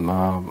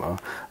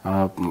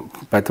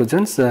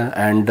pathogens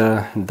and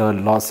the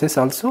losses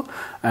also.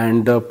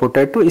 And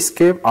potato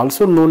scab,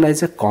 also known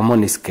as a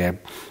common scab,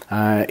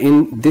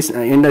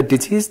 in a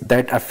disease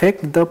that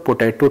affect the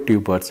potato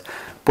tubers.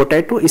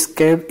 Potato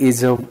scab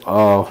is a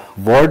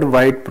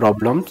worldwide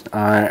problem,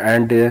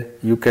 and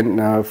you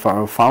can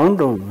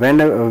found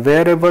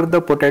wherever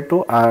the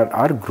potato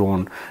are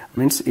grown,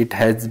 means it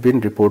has been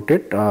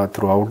reported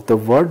throughout the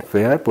world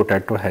where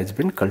potato has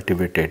been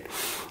cultivated.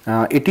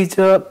 It is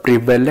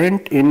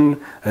prevalent in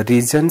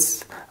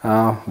regions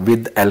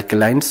with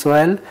alkaline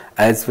soil,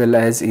 as well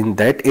as in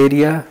that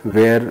area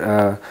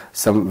where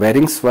some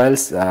varying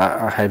soils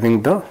are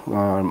having the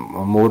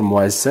more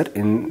moisture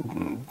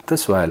in the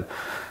soil.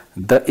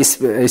 The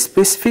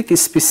specific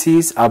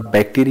species of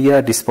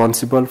bacteria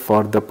responsible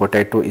for the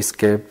potato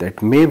scab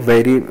that may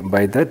vary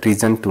by the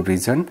region to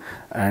region,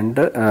 and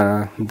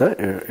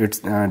its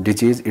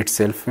disease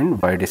itself in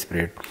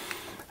widespread.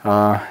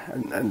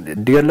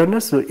 Dear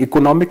learners,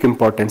 economic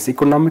importance.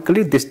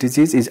 Economically, this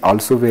disease is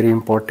also very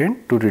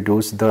important to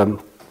reduce the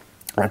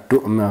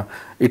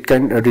it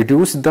can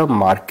reduce the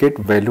market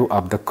value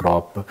of the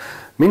crop.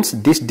 Means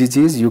this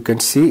disease, you can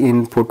see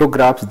in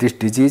photographs, this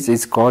disease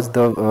is caused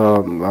the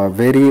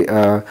very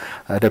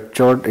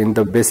ruptured in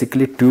the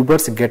basically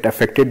tubers get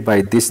affected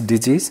by this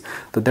disease.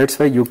 So that's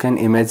why you can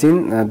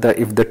imagine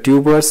if the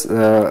tubers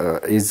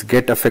is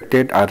get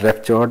affected, are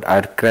ruptured,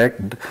 are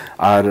cracked,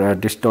 are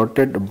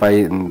distorted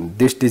by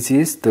this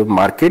disease, the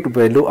market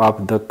value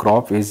of the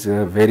crop is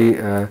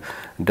very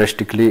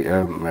drastically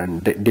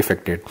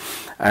defected,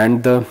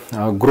 and the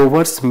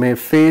growers may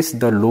face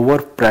the lower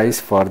price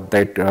for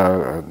that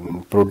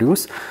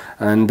produce.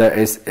 And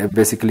is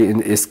basically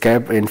in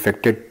scab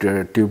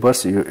infected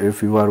tubers,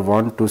 if you are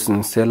want to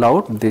sell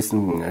out, this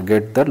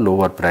get the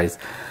lower price.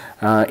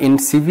 In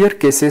severe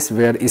cases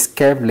where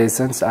scab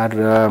lesions are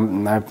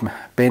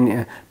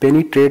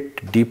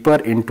penetrate deeper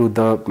into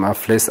the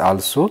flesh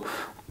also,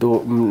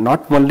 so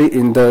not only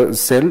in the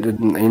cell,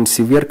 in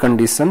severe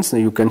conditions,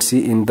 you can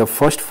see in the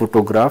first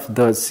photograph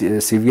the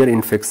severe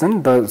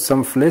infection,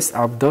 some flesh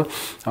of the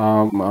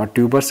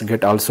tubers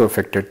get also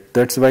affected.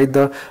 That's why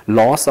the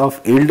loss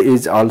of yield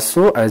is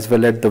also, as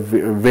well as the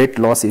weight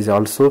loss is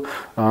also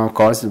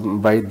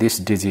caused by this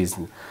disease.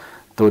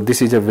 So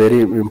this is a very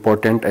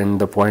important and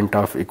the point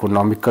of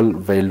economical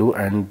value,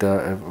 and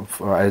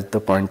as the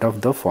point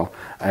of the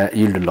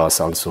yield loss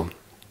also.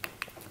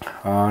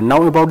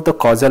 Now about the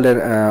causal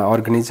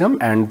organism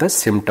and the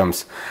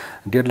symptoms.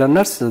 Dear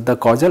learners, the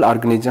causal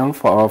organism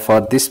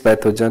for this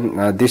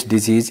pathogen, this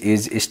disease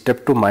is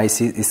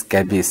Streptomyces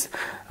scabies.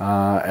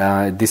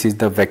 This is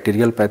the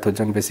bacterial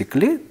pathogen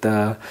basically.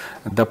 The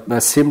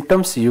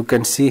symptoms you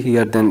can see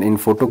here then in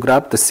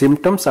photograph. The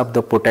symptoms of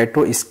the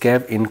potato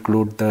scab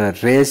include the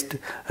raised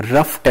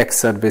rough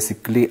texture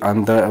basically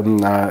on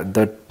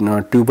the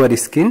tuber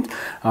skin,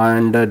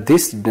 and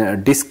this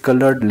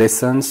discolored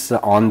lesions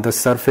on the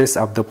surface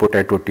of the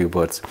potato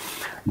tubers.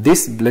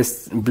 This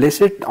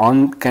blessed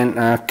on can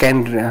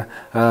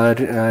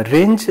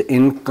range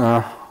in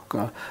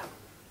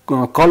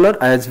color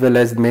as well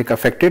as make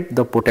affected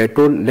the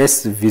potato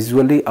less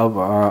visually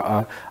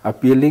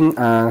appealing,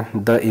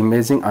 the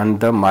imaging and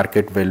the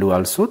market value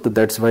also. So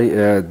that's why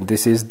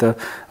this is the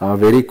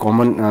very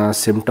common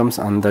symptoms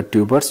on the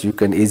tubers. You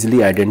can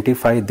easily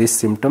identify these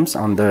symptoms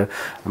on the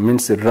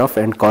means rough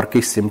and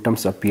corky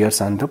symptoms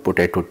appears on the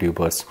potato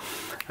tubers.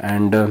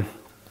 And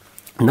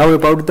now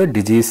about the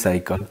disease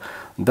cycle.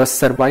 The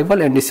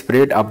survival and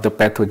spread of the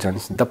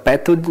pathogens. The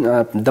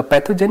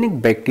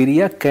pathogenic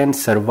bacteria can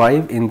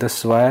survive in the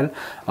soil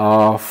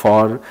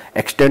for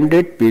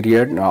extended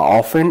period,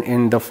 often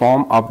in the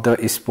form of the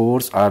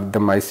spores or the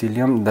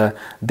mycelium.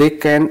 They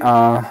can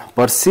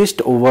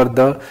persist over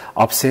the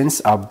absence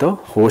of the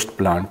host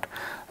plant.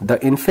 The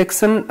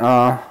infection,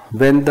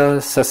 when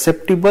the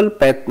susceptible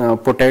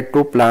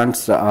potato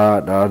plants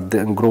are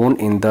grown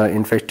in the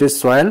infested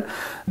soil,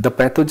 the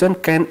pathogen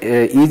can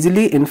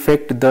easily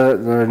infect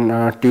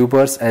the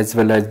tubers as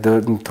well as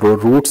through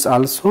roots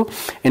also.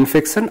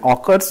 Infection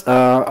occurs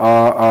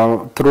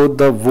through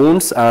the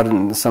wounds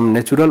or some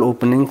natural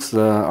openings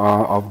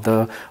of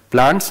the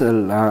plants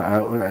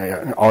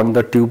on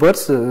the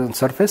tubers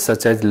surface,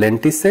 such as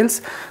lenticels.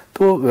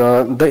 So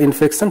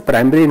the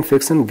primary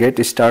infection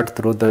get start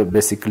through the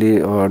basically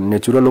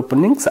natural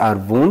openings or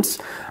wounds,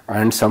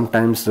 and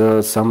sometimes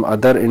some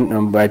other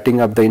biting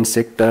of the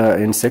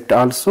insect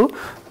also.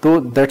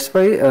 So that's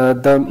why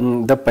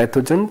the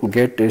pathogen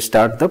get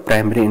start the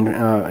primary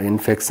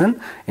infection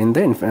in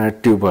the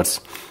tubers.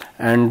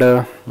 And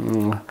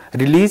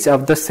release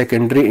of the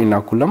secondary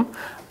inoculum.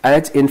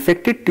 As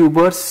infected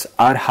tubers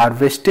are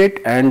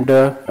harvested and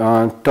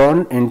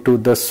turned into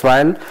the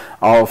soil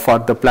for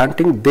the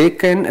planting, they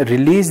can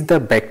release the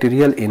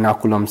bacterial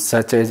inoculums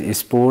such as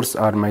spores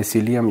or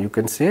mycelium, you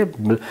can say,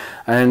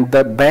 and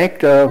the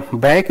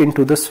back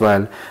into the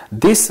soil.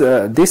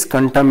 This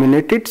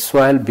contaminated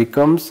soil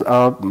becomes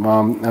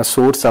a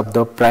source of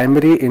the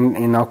primary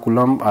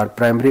inoculum or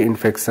primary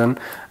infection,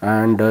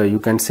 and you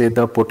can say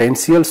the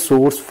potential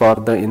source for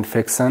the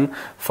infection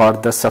for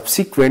the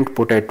subsequent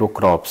potato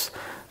crops.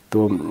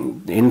 So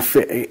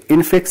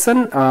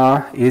infection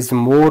is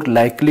more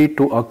likely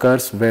to occur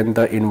when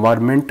the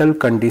environmental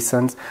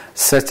conditions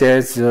such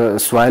as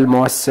soil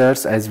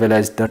moistures as well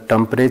as the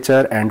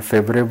temperature and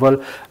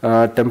favorable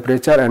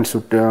temperature and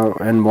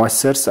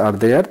moistures are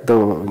there.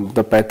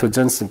 The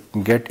pathogens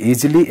get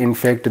easily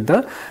infect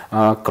the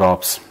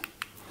crops.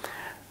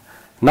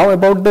 Now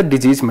about the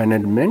disease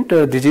management.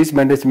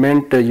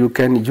 You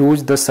can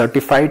use the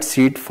certified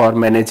seed for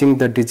managing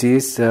the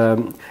disease.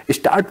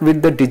 Start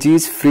with the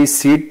disease-free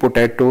seed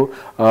potato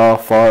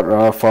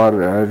for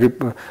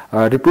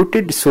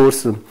reputed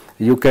source.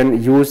 You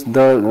can use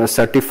the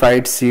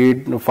certified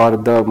seed for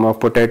the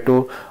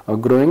potato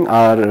growing,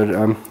 are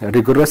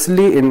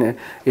rigorously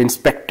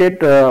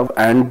inspected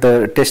and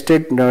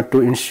tested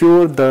to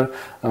ensure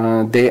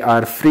they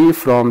are free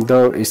from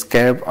the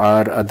scab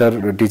or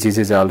other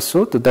diseases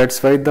also. So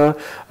that's why the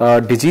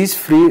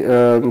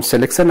disease-free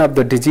selection of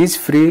the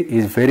disease-free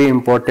is very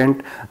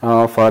important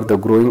for the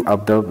growing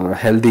of the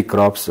healthy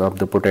crops of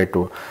the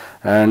potato.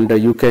 And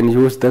you can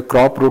use the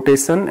crop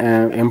rotation,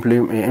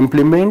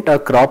 implement a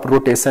crop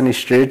rotation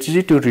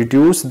strategy to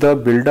reduce the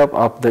buildup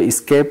of the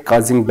scab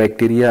causing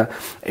bacteria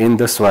in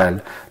the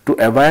soil. To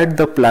avoid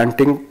the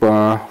planting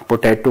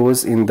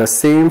potatoes in the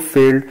same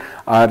field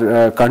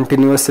or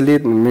continuously,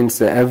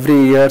 means every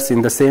year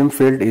in the same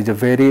field, is a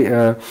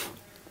very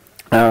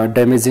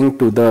damaging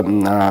to the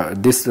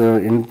this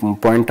in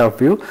point of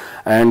view,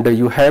 and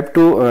you have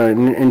to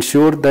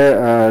ensure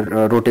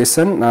the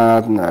rotation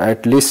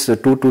at least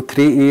 2 to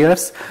 3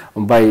 years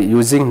by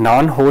using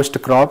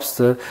non-host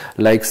crops,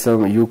 like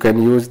you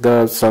can use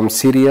some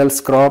cereals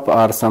crop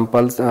or some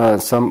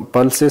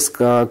pulses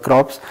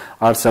crops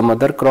or some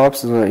other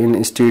crops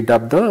instead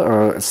of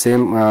the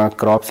same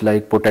crops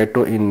like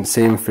potato in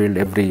same field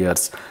every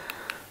years.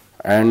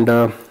 And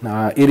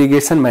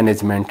irrigation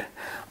management.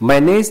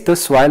 Manage the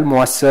soil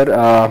moisture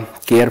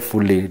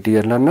carefully,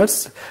 dear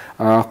learners.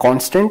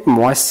 Constant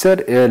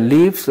moisture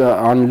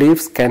on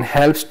leaves can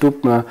help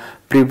to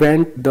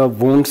prevent the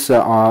wounds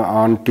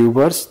on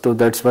tubers. So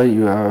that's why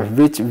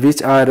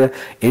which are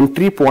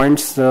entry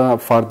points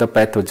for the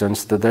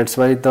pathogens. So that's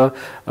why the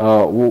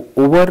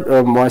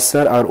over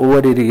moisture or over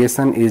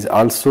irrigation is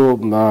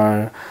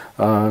also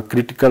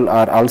critical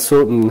are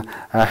also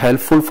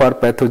helpful for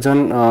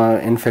pathogen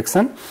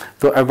infection.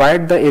 So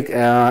avoid the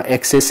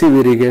excessive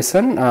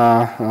irrigation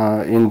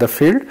in the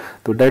field.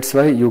 So that's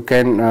why you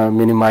can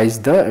minimize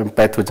the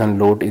pathogen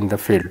load in the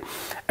field.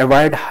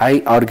 Avoid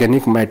high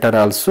organic matter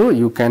also.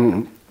 You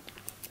can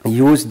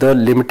use the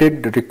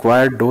limited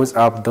required dose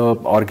of the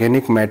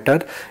organic matter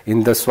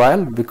in the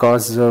soil,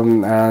 because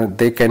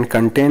they can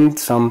contain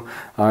some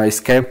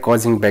scab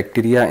causing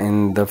bacteria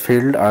in the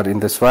field or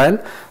in the soil.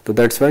 So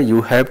that's why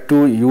you have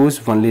to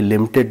use only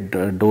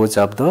limited dose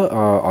of the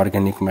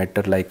organic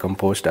matter like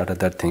compost or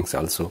other things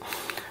also.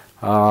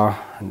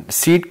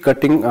 Seed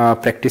cutting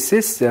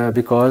practices,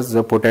 because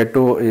the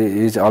potato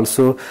is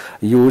also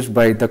used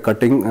by the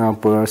cutting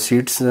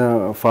seeds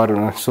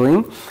for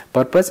sowing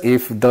purpose.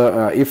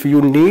 If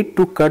you need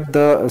to cut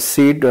the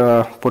seed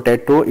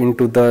potato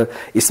into the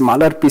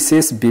smaller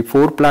pieces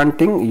before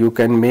planting, you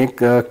can make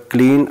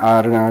clean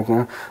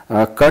or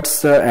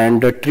cuts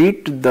and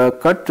treat the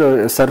cut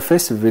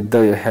surface with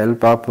the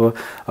help of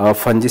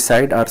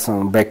fungicide or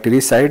some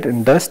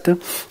bactericide dust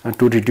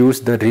to reduce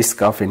the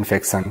risk of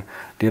infection.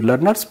 Dear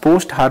learners,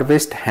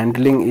 post-harvest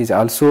handling is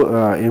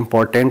also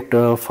important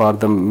for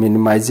the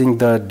minimizing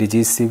the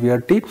disease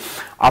severity.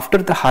 After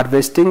the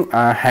harvesting,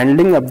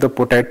 handling of the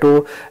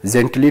potato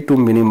gently to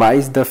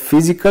minimize the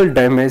physical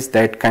damage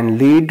that can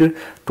lead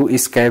to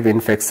scab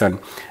infection.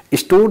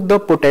 Store the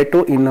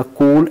potato in a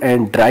cool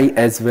and dry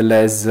as well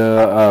as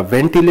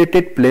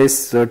ventilated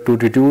place to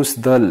reduce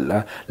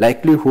the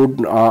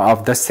likelihood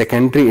of the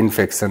secondary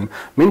infection.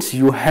 Means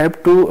you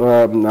have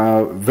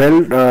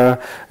to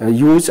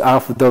use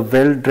of the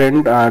well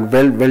drained,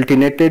 well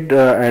ventilated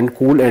and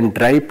cool and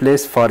dry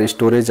place for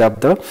storage of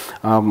the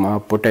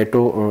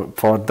potato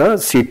for the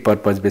seed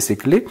purpose.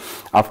 Basically,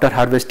 after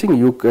harvesting,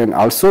 you can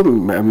also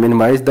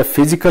minimize the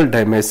physical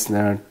damage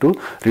to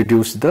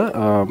reduce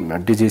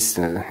the disease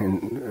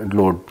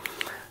load.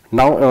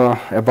 Now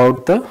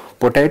about the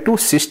potato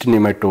cyst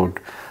nematode.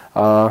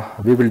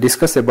 We will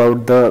discuss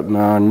about the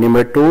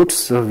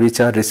nematodes which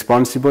are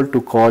responsible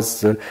to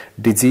cause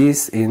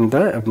disease in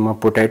the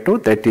potato,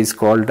 that is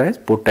called as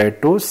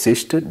potato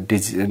cyst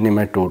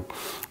nematode.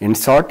 In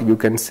short, you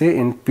can say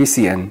in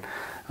PCN.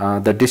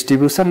 The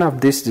distribution of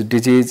this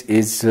disease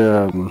is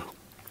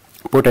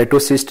potato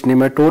cyst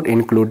nematode,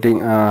 including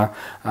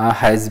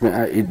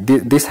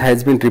this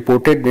has been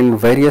reported in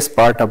various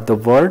parts of the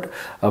world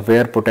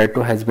where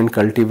potato has been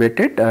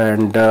cultivated,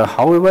 and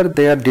however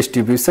their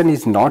distribution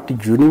is not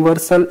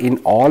universal in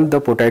all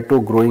the potato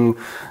growing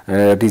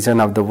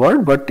region of the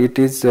world, but it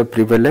is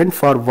prevalent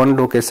for one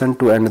location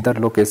to another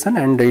location,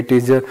 and it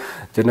is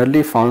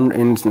generally found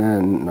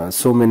in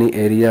so many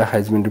area,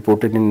 has been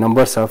reported in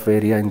numbers of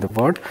area in the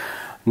world.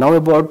 Now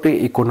about the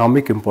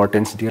economic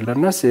importance, dear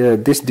learners,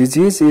 this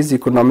disease is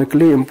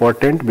economically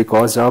important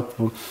because of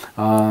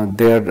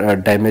their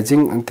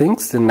damaging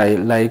things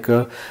like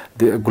the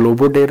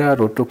Globodera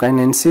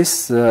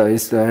rhodokinensis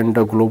and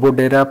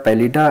Globodera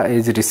pallida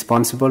is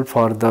responsible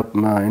for the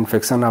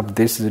infection of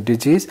this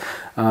disease,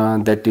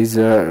 that is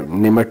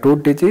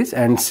nematode disease,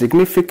 and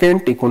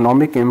significant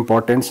economic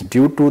importance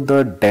due to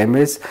the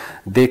damage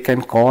they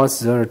can cause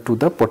to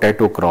the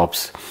potato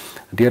crops.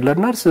 Dear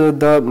learners,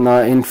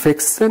 the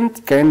infection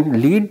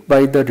can lead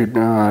by the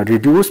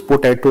reduced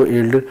potato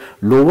yield,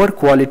 lower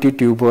quality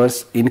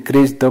tubers,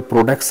 increase the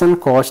production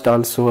cost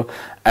also,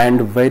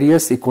 and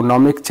various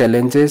economic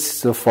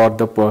challenges for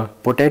the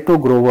potato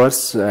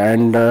growers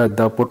and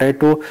the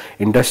potato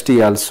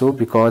industry also,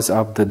 because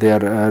of their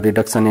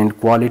reduction in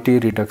quality,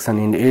 reduction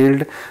in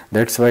yield.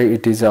 That's why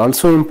it is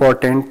also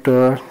important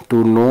to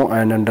know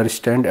and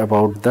understand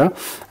about the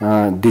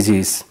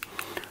disease.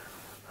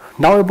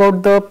 Now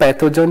about the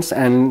pathogens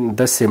and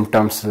the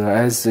symptoms.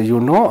 As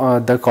you know,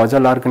 the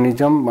causal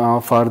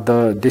organism for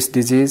this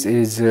disease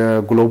is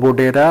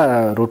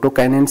Globodera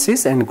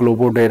rhodokinensis and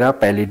Globodera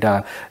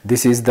pallida.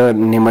 This is the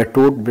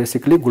nematode.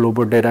 Basically,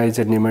 Globodera is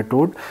a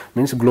nematode.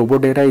 Means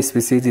Globodera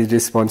species is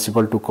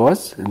responsible to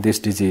cause this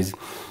disease.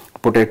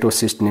 Potato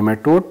cyst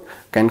nematode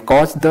can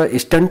cause the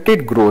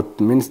stunted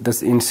growth. Means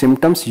this in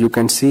symptoms you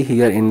can see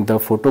here in the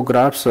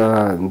photographs,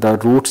 the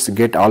roots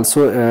get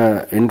also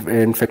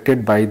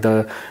infected by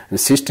the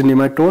cyst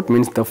nematode.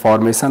 Means the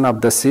formation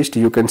of the cyst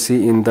you can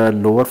see in the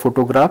lower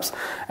photographs,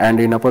 and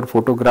in upper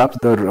photographs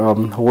the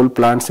whole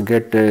plants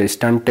get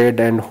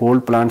stunted and whole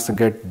plants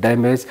get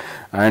damaged,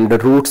 and the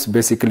roots,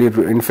 basically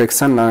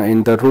infection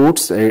in the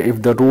roots.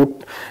 If the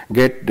root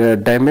get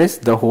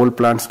damaged, the whole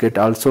plants get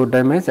also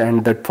damaged,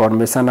 and the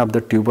formation of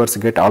the tubers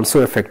get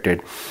also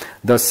affected.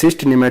 The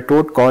cyst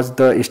nematode cause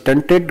the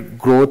stunted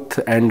growth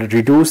and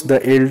reduce the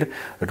yield,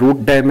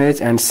 root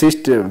damage, and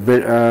cyst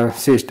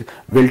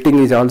wilting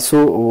is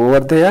also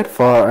over there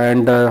for,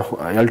 and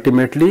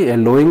ultimately a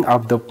lowing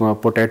of the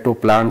potato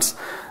plants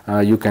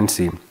you can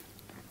see.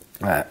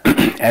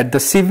 At the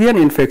severe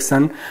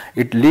infection,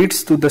 it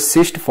leads to the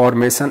cyst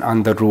formation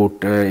on the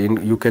root.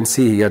 You can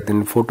see here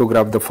in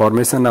photograph the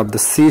formation of the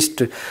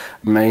cyst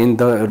in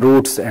the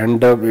roots,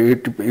 and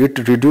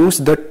it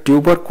reduces the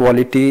tuber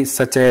quality,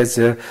 such as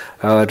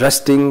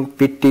rusting,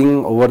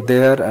 pitting over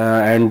there,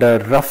 and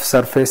rough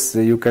surface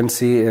you can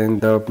see in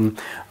the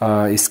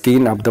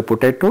skin of the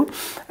potato.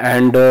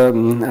 And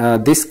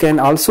this can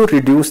also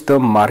reduce the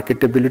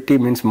marketability,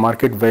 means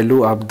market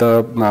value of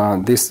the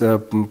this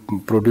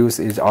produce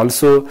is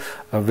also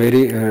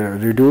very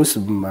reduced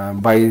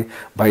by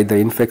the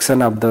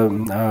infection of the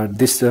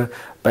this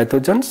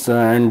pathogens,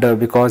 and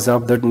because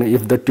of that,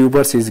 if the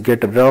tubers is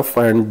get rough,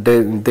 and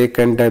they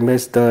can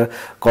damage the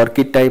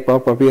corky type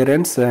of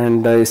appearance,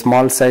 and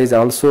small size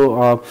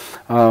also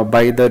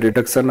by the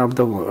reduction of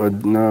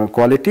the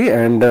quality,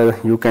 and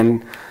you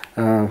can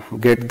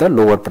get the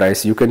lower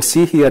price. You can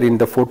see here in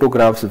the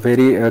photographs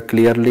very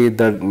clearly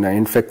the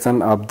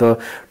infection of the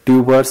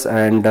tubers,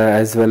 and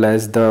as well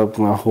as the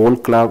whole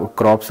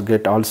crops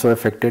get also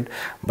affected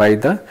by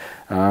the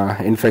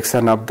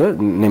infection of the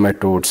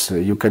nematodes.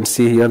 You can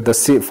see here the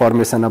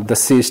formation of the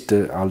cyst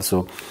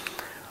also.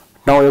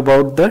 Now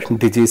about the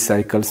disease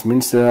cycles,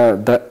 means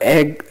the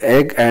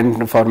egg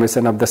and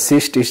formation of the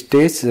cyst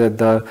stage,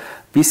 the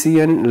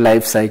PCN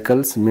life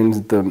cycles,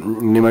 means the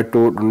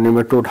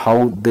nematode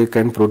how they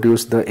can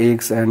produce the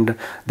eggs, and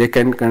they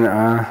can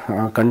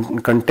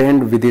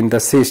contain within the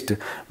cyst.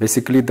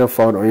 Basically, in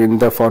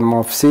the form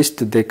of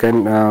cyst, they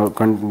can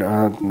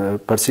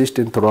persist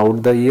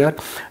throughout the year.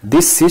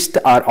 These cysts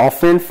are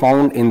often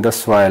found in the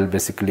soil,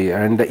 basically,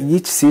 and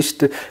each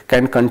cyst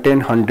can contain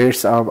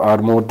hundreds of or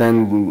more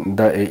than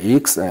the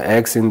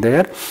eggs in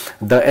there.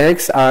 The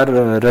eggs are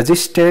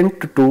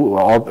resistant to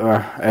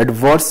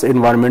adverse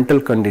environmental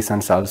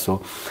conditions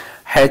also.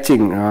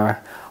 Hatching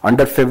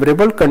under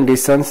favorable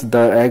conditions,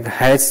 the egg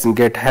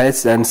get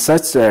hatched, and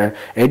such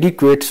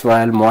adequate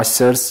soil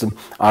moistures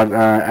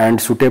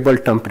and suitable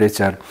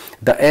temperature.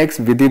 The eggs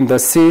within the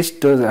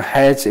cyst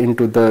hatch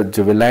into the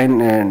juvenile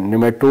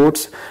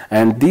nematodes,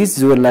 and these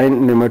juvenile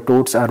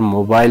nematodes are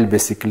mobile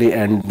basically,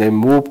 and they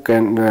move a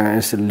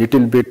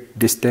little bit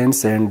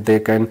distance, and they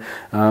can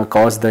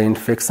cause the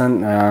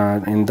infection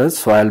in the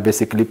soil,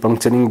 basically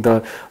puncturing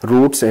the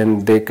roots,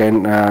 and they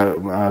can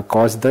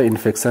cause the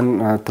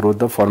infection through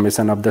the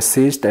formation of the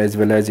cyst as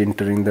well as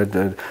entering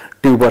the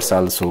tubers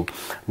also.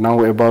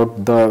 Now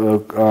about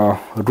the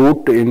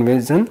root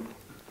invasion.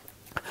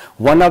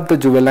 One of the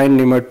juvenile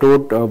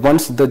nematode,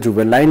 once the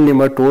juvenile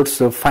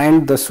nematodes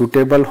find the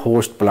suitable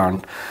host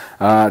plant,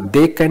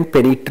 they can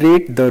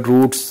penetrate the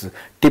roots,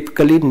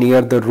 typically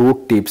near the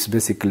root tips.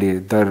 Basically,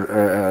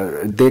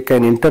 they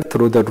can enter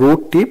through the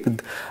root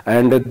tip,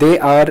 and they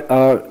are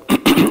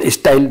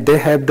they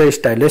have the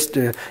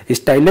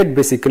stylet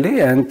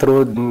basically, and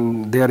through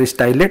their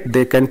stylet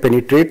they can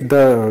penetrate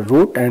the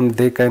root, and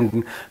they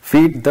can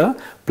feed the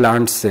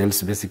plant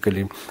cells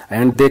basically,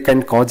 and they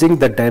can causing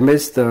the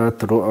damage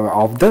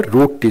of the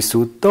root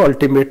tissue. So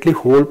ultimately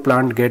whole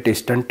plant get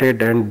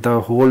stunted, and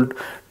the whole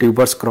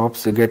tuberous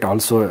crops get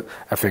also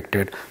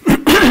affected.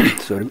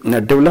 Sorry.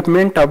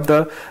 Development of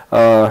the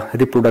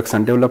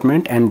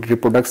development and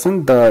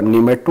reproduction. The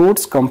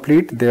nematodes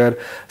complete their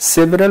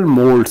several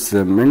molds,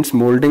 means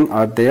molding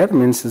are there,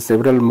 means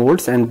several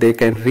molds, and they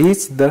can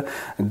reach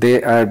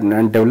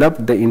and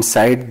develop the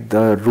inside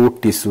the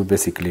root tissue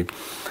basically.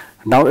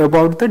 Now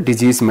about the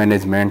disease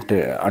management.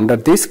 Under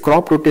this,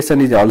 crop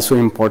rotation is also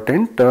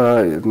important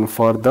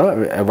for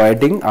the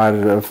avoiding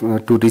or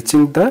to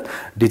reaching the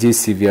disease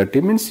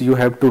severity. Means you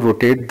have to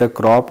rotate the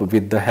crop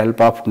with the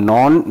help of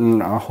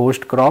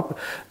non-host crop,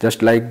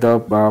 just like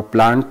the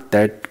plant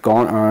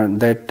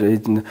that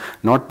is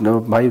not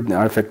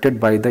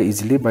affected by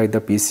easily by the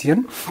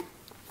PCN,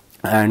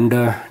 and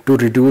to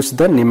reduce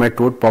the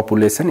nematode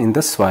population in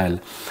the soil.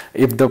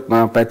 If the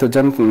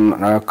pathogen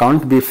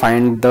can't be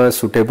find the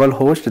suitable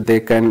host, they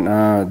can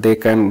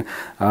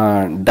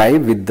die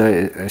with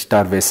the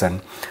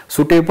starvation.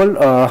 Suitable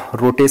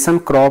rotation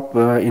crop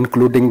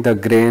including the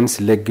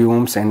grains,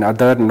 legumes, and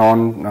other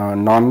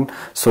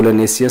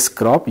non-solanaceous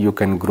crop you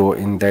can grow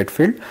in that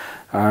field.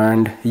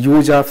 And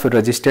use of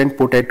resistant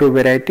potato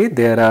variety.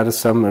 There are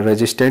some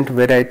resistant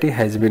variety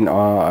has been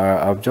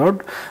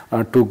observed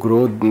to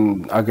grow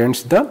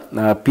against the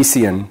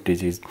PCN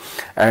disease,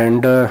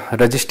 and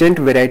resistant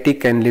variety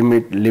can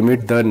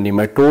limit the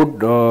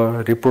nematode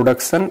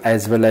reproduction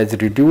as well as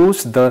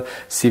reduce the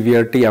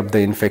severity of the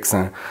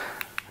infection.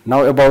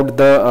 Now about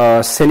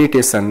the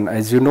sanitation.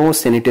 As you know,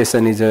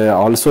 sanitation is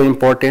also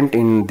important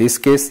in this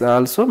case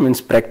also,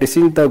 means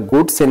practicing the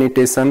good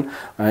sanitation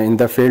in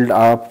the field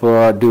of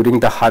during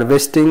the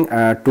harvesting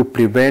to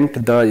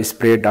prevent the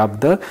spread of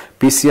the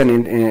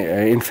PCN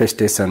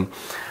infestation.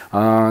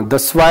 The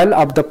soil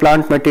of the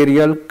plant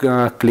material,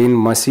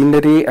 clean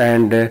machinery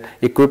and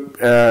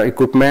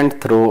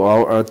equipment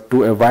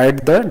to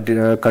avoid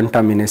the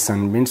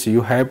contamination. Means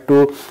you have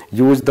to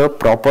use the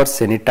proper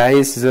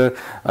sanitized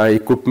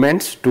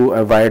equipments to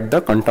avoid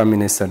the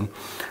contamination.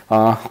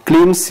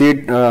 Clean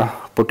seed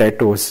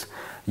potatoes.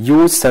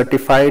 use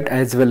certified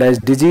as well as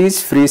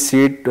disease-free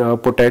seed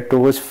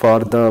potatoes for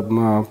the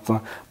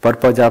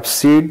purpose of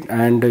seed,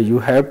 and you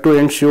have to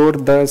ensure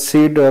the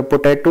seed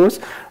potatoes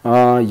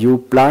you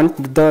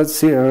plant the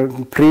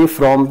free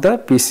from the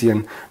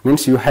PCN.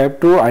 Means you have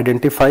to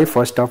identify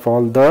first of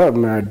all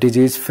the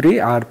disease-free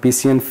or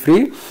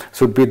PCN-free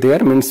should be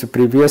there. Means if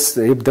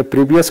the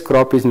previous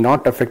crop is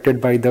not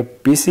affected by the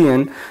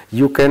PCN,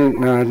 you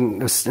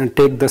can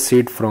take the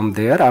seed from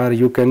there, or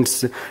you can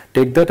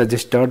take the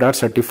registered or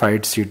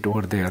certified seed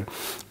over there.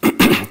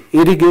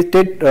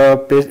 Integrated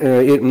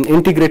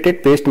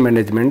pest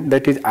management,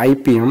 that is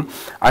IPM.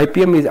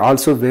 IPM is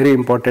also very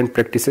important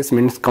practices,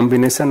 means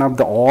combination of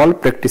the all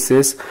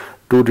practices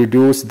to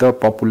reduce the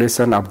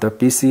population of the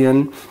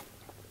PCN,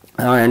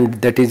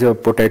 and that is a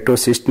potato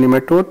cyst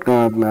nematode,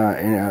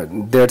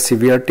 their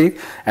severity,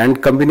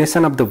 and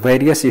combination of the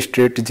various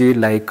strategy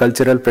like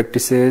cultural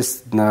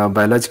practices,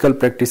 biological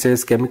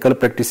practices, chemical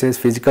practices,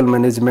 physical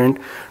management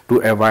to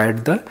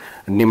avoid the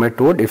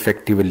nematode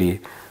effectively.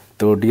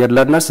 So dear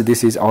learners,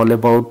 this is all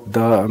about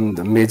the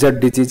major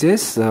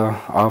diseases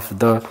of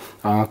the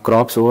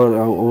crops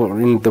or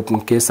in the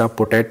case of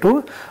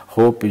potato.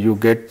 Hope you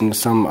get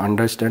some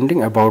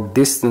understanding about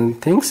these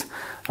things.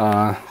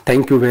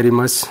 Thank you very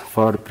much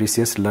for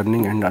precious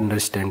learning and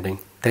understanding.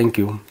 Thank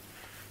you.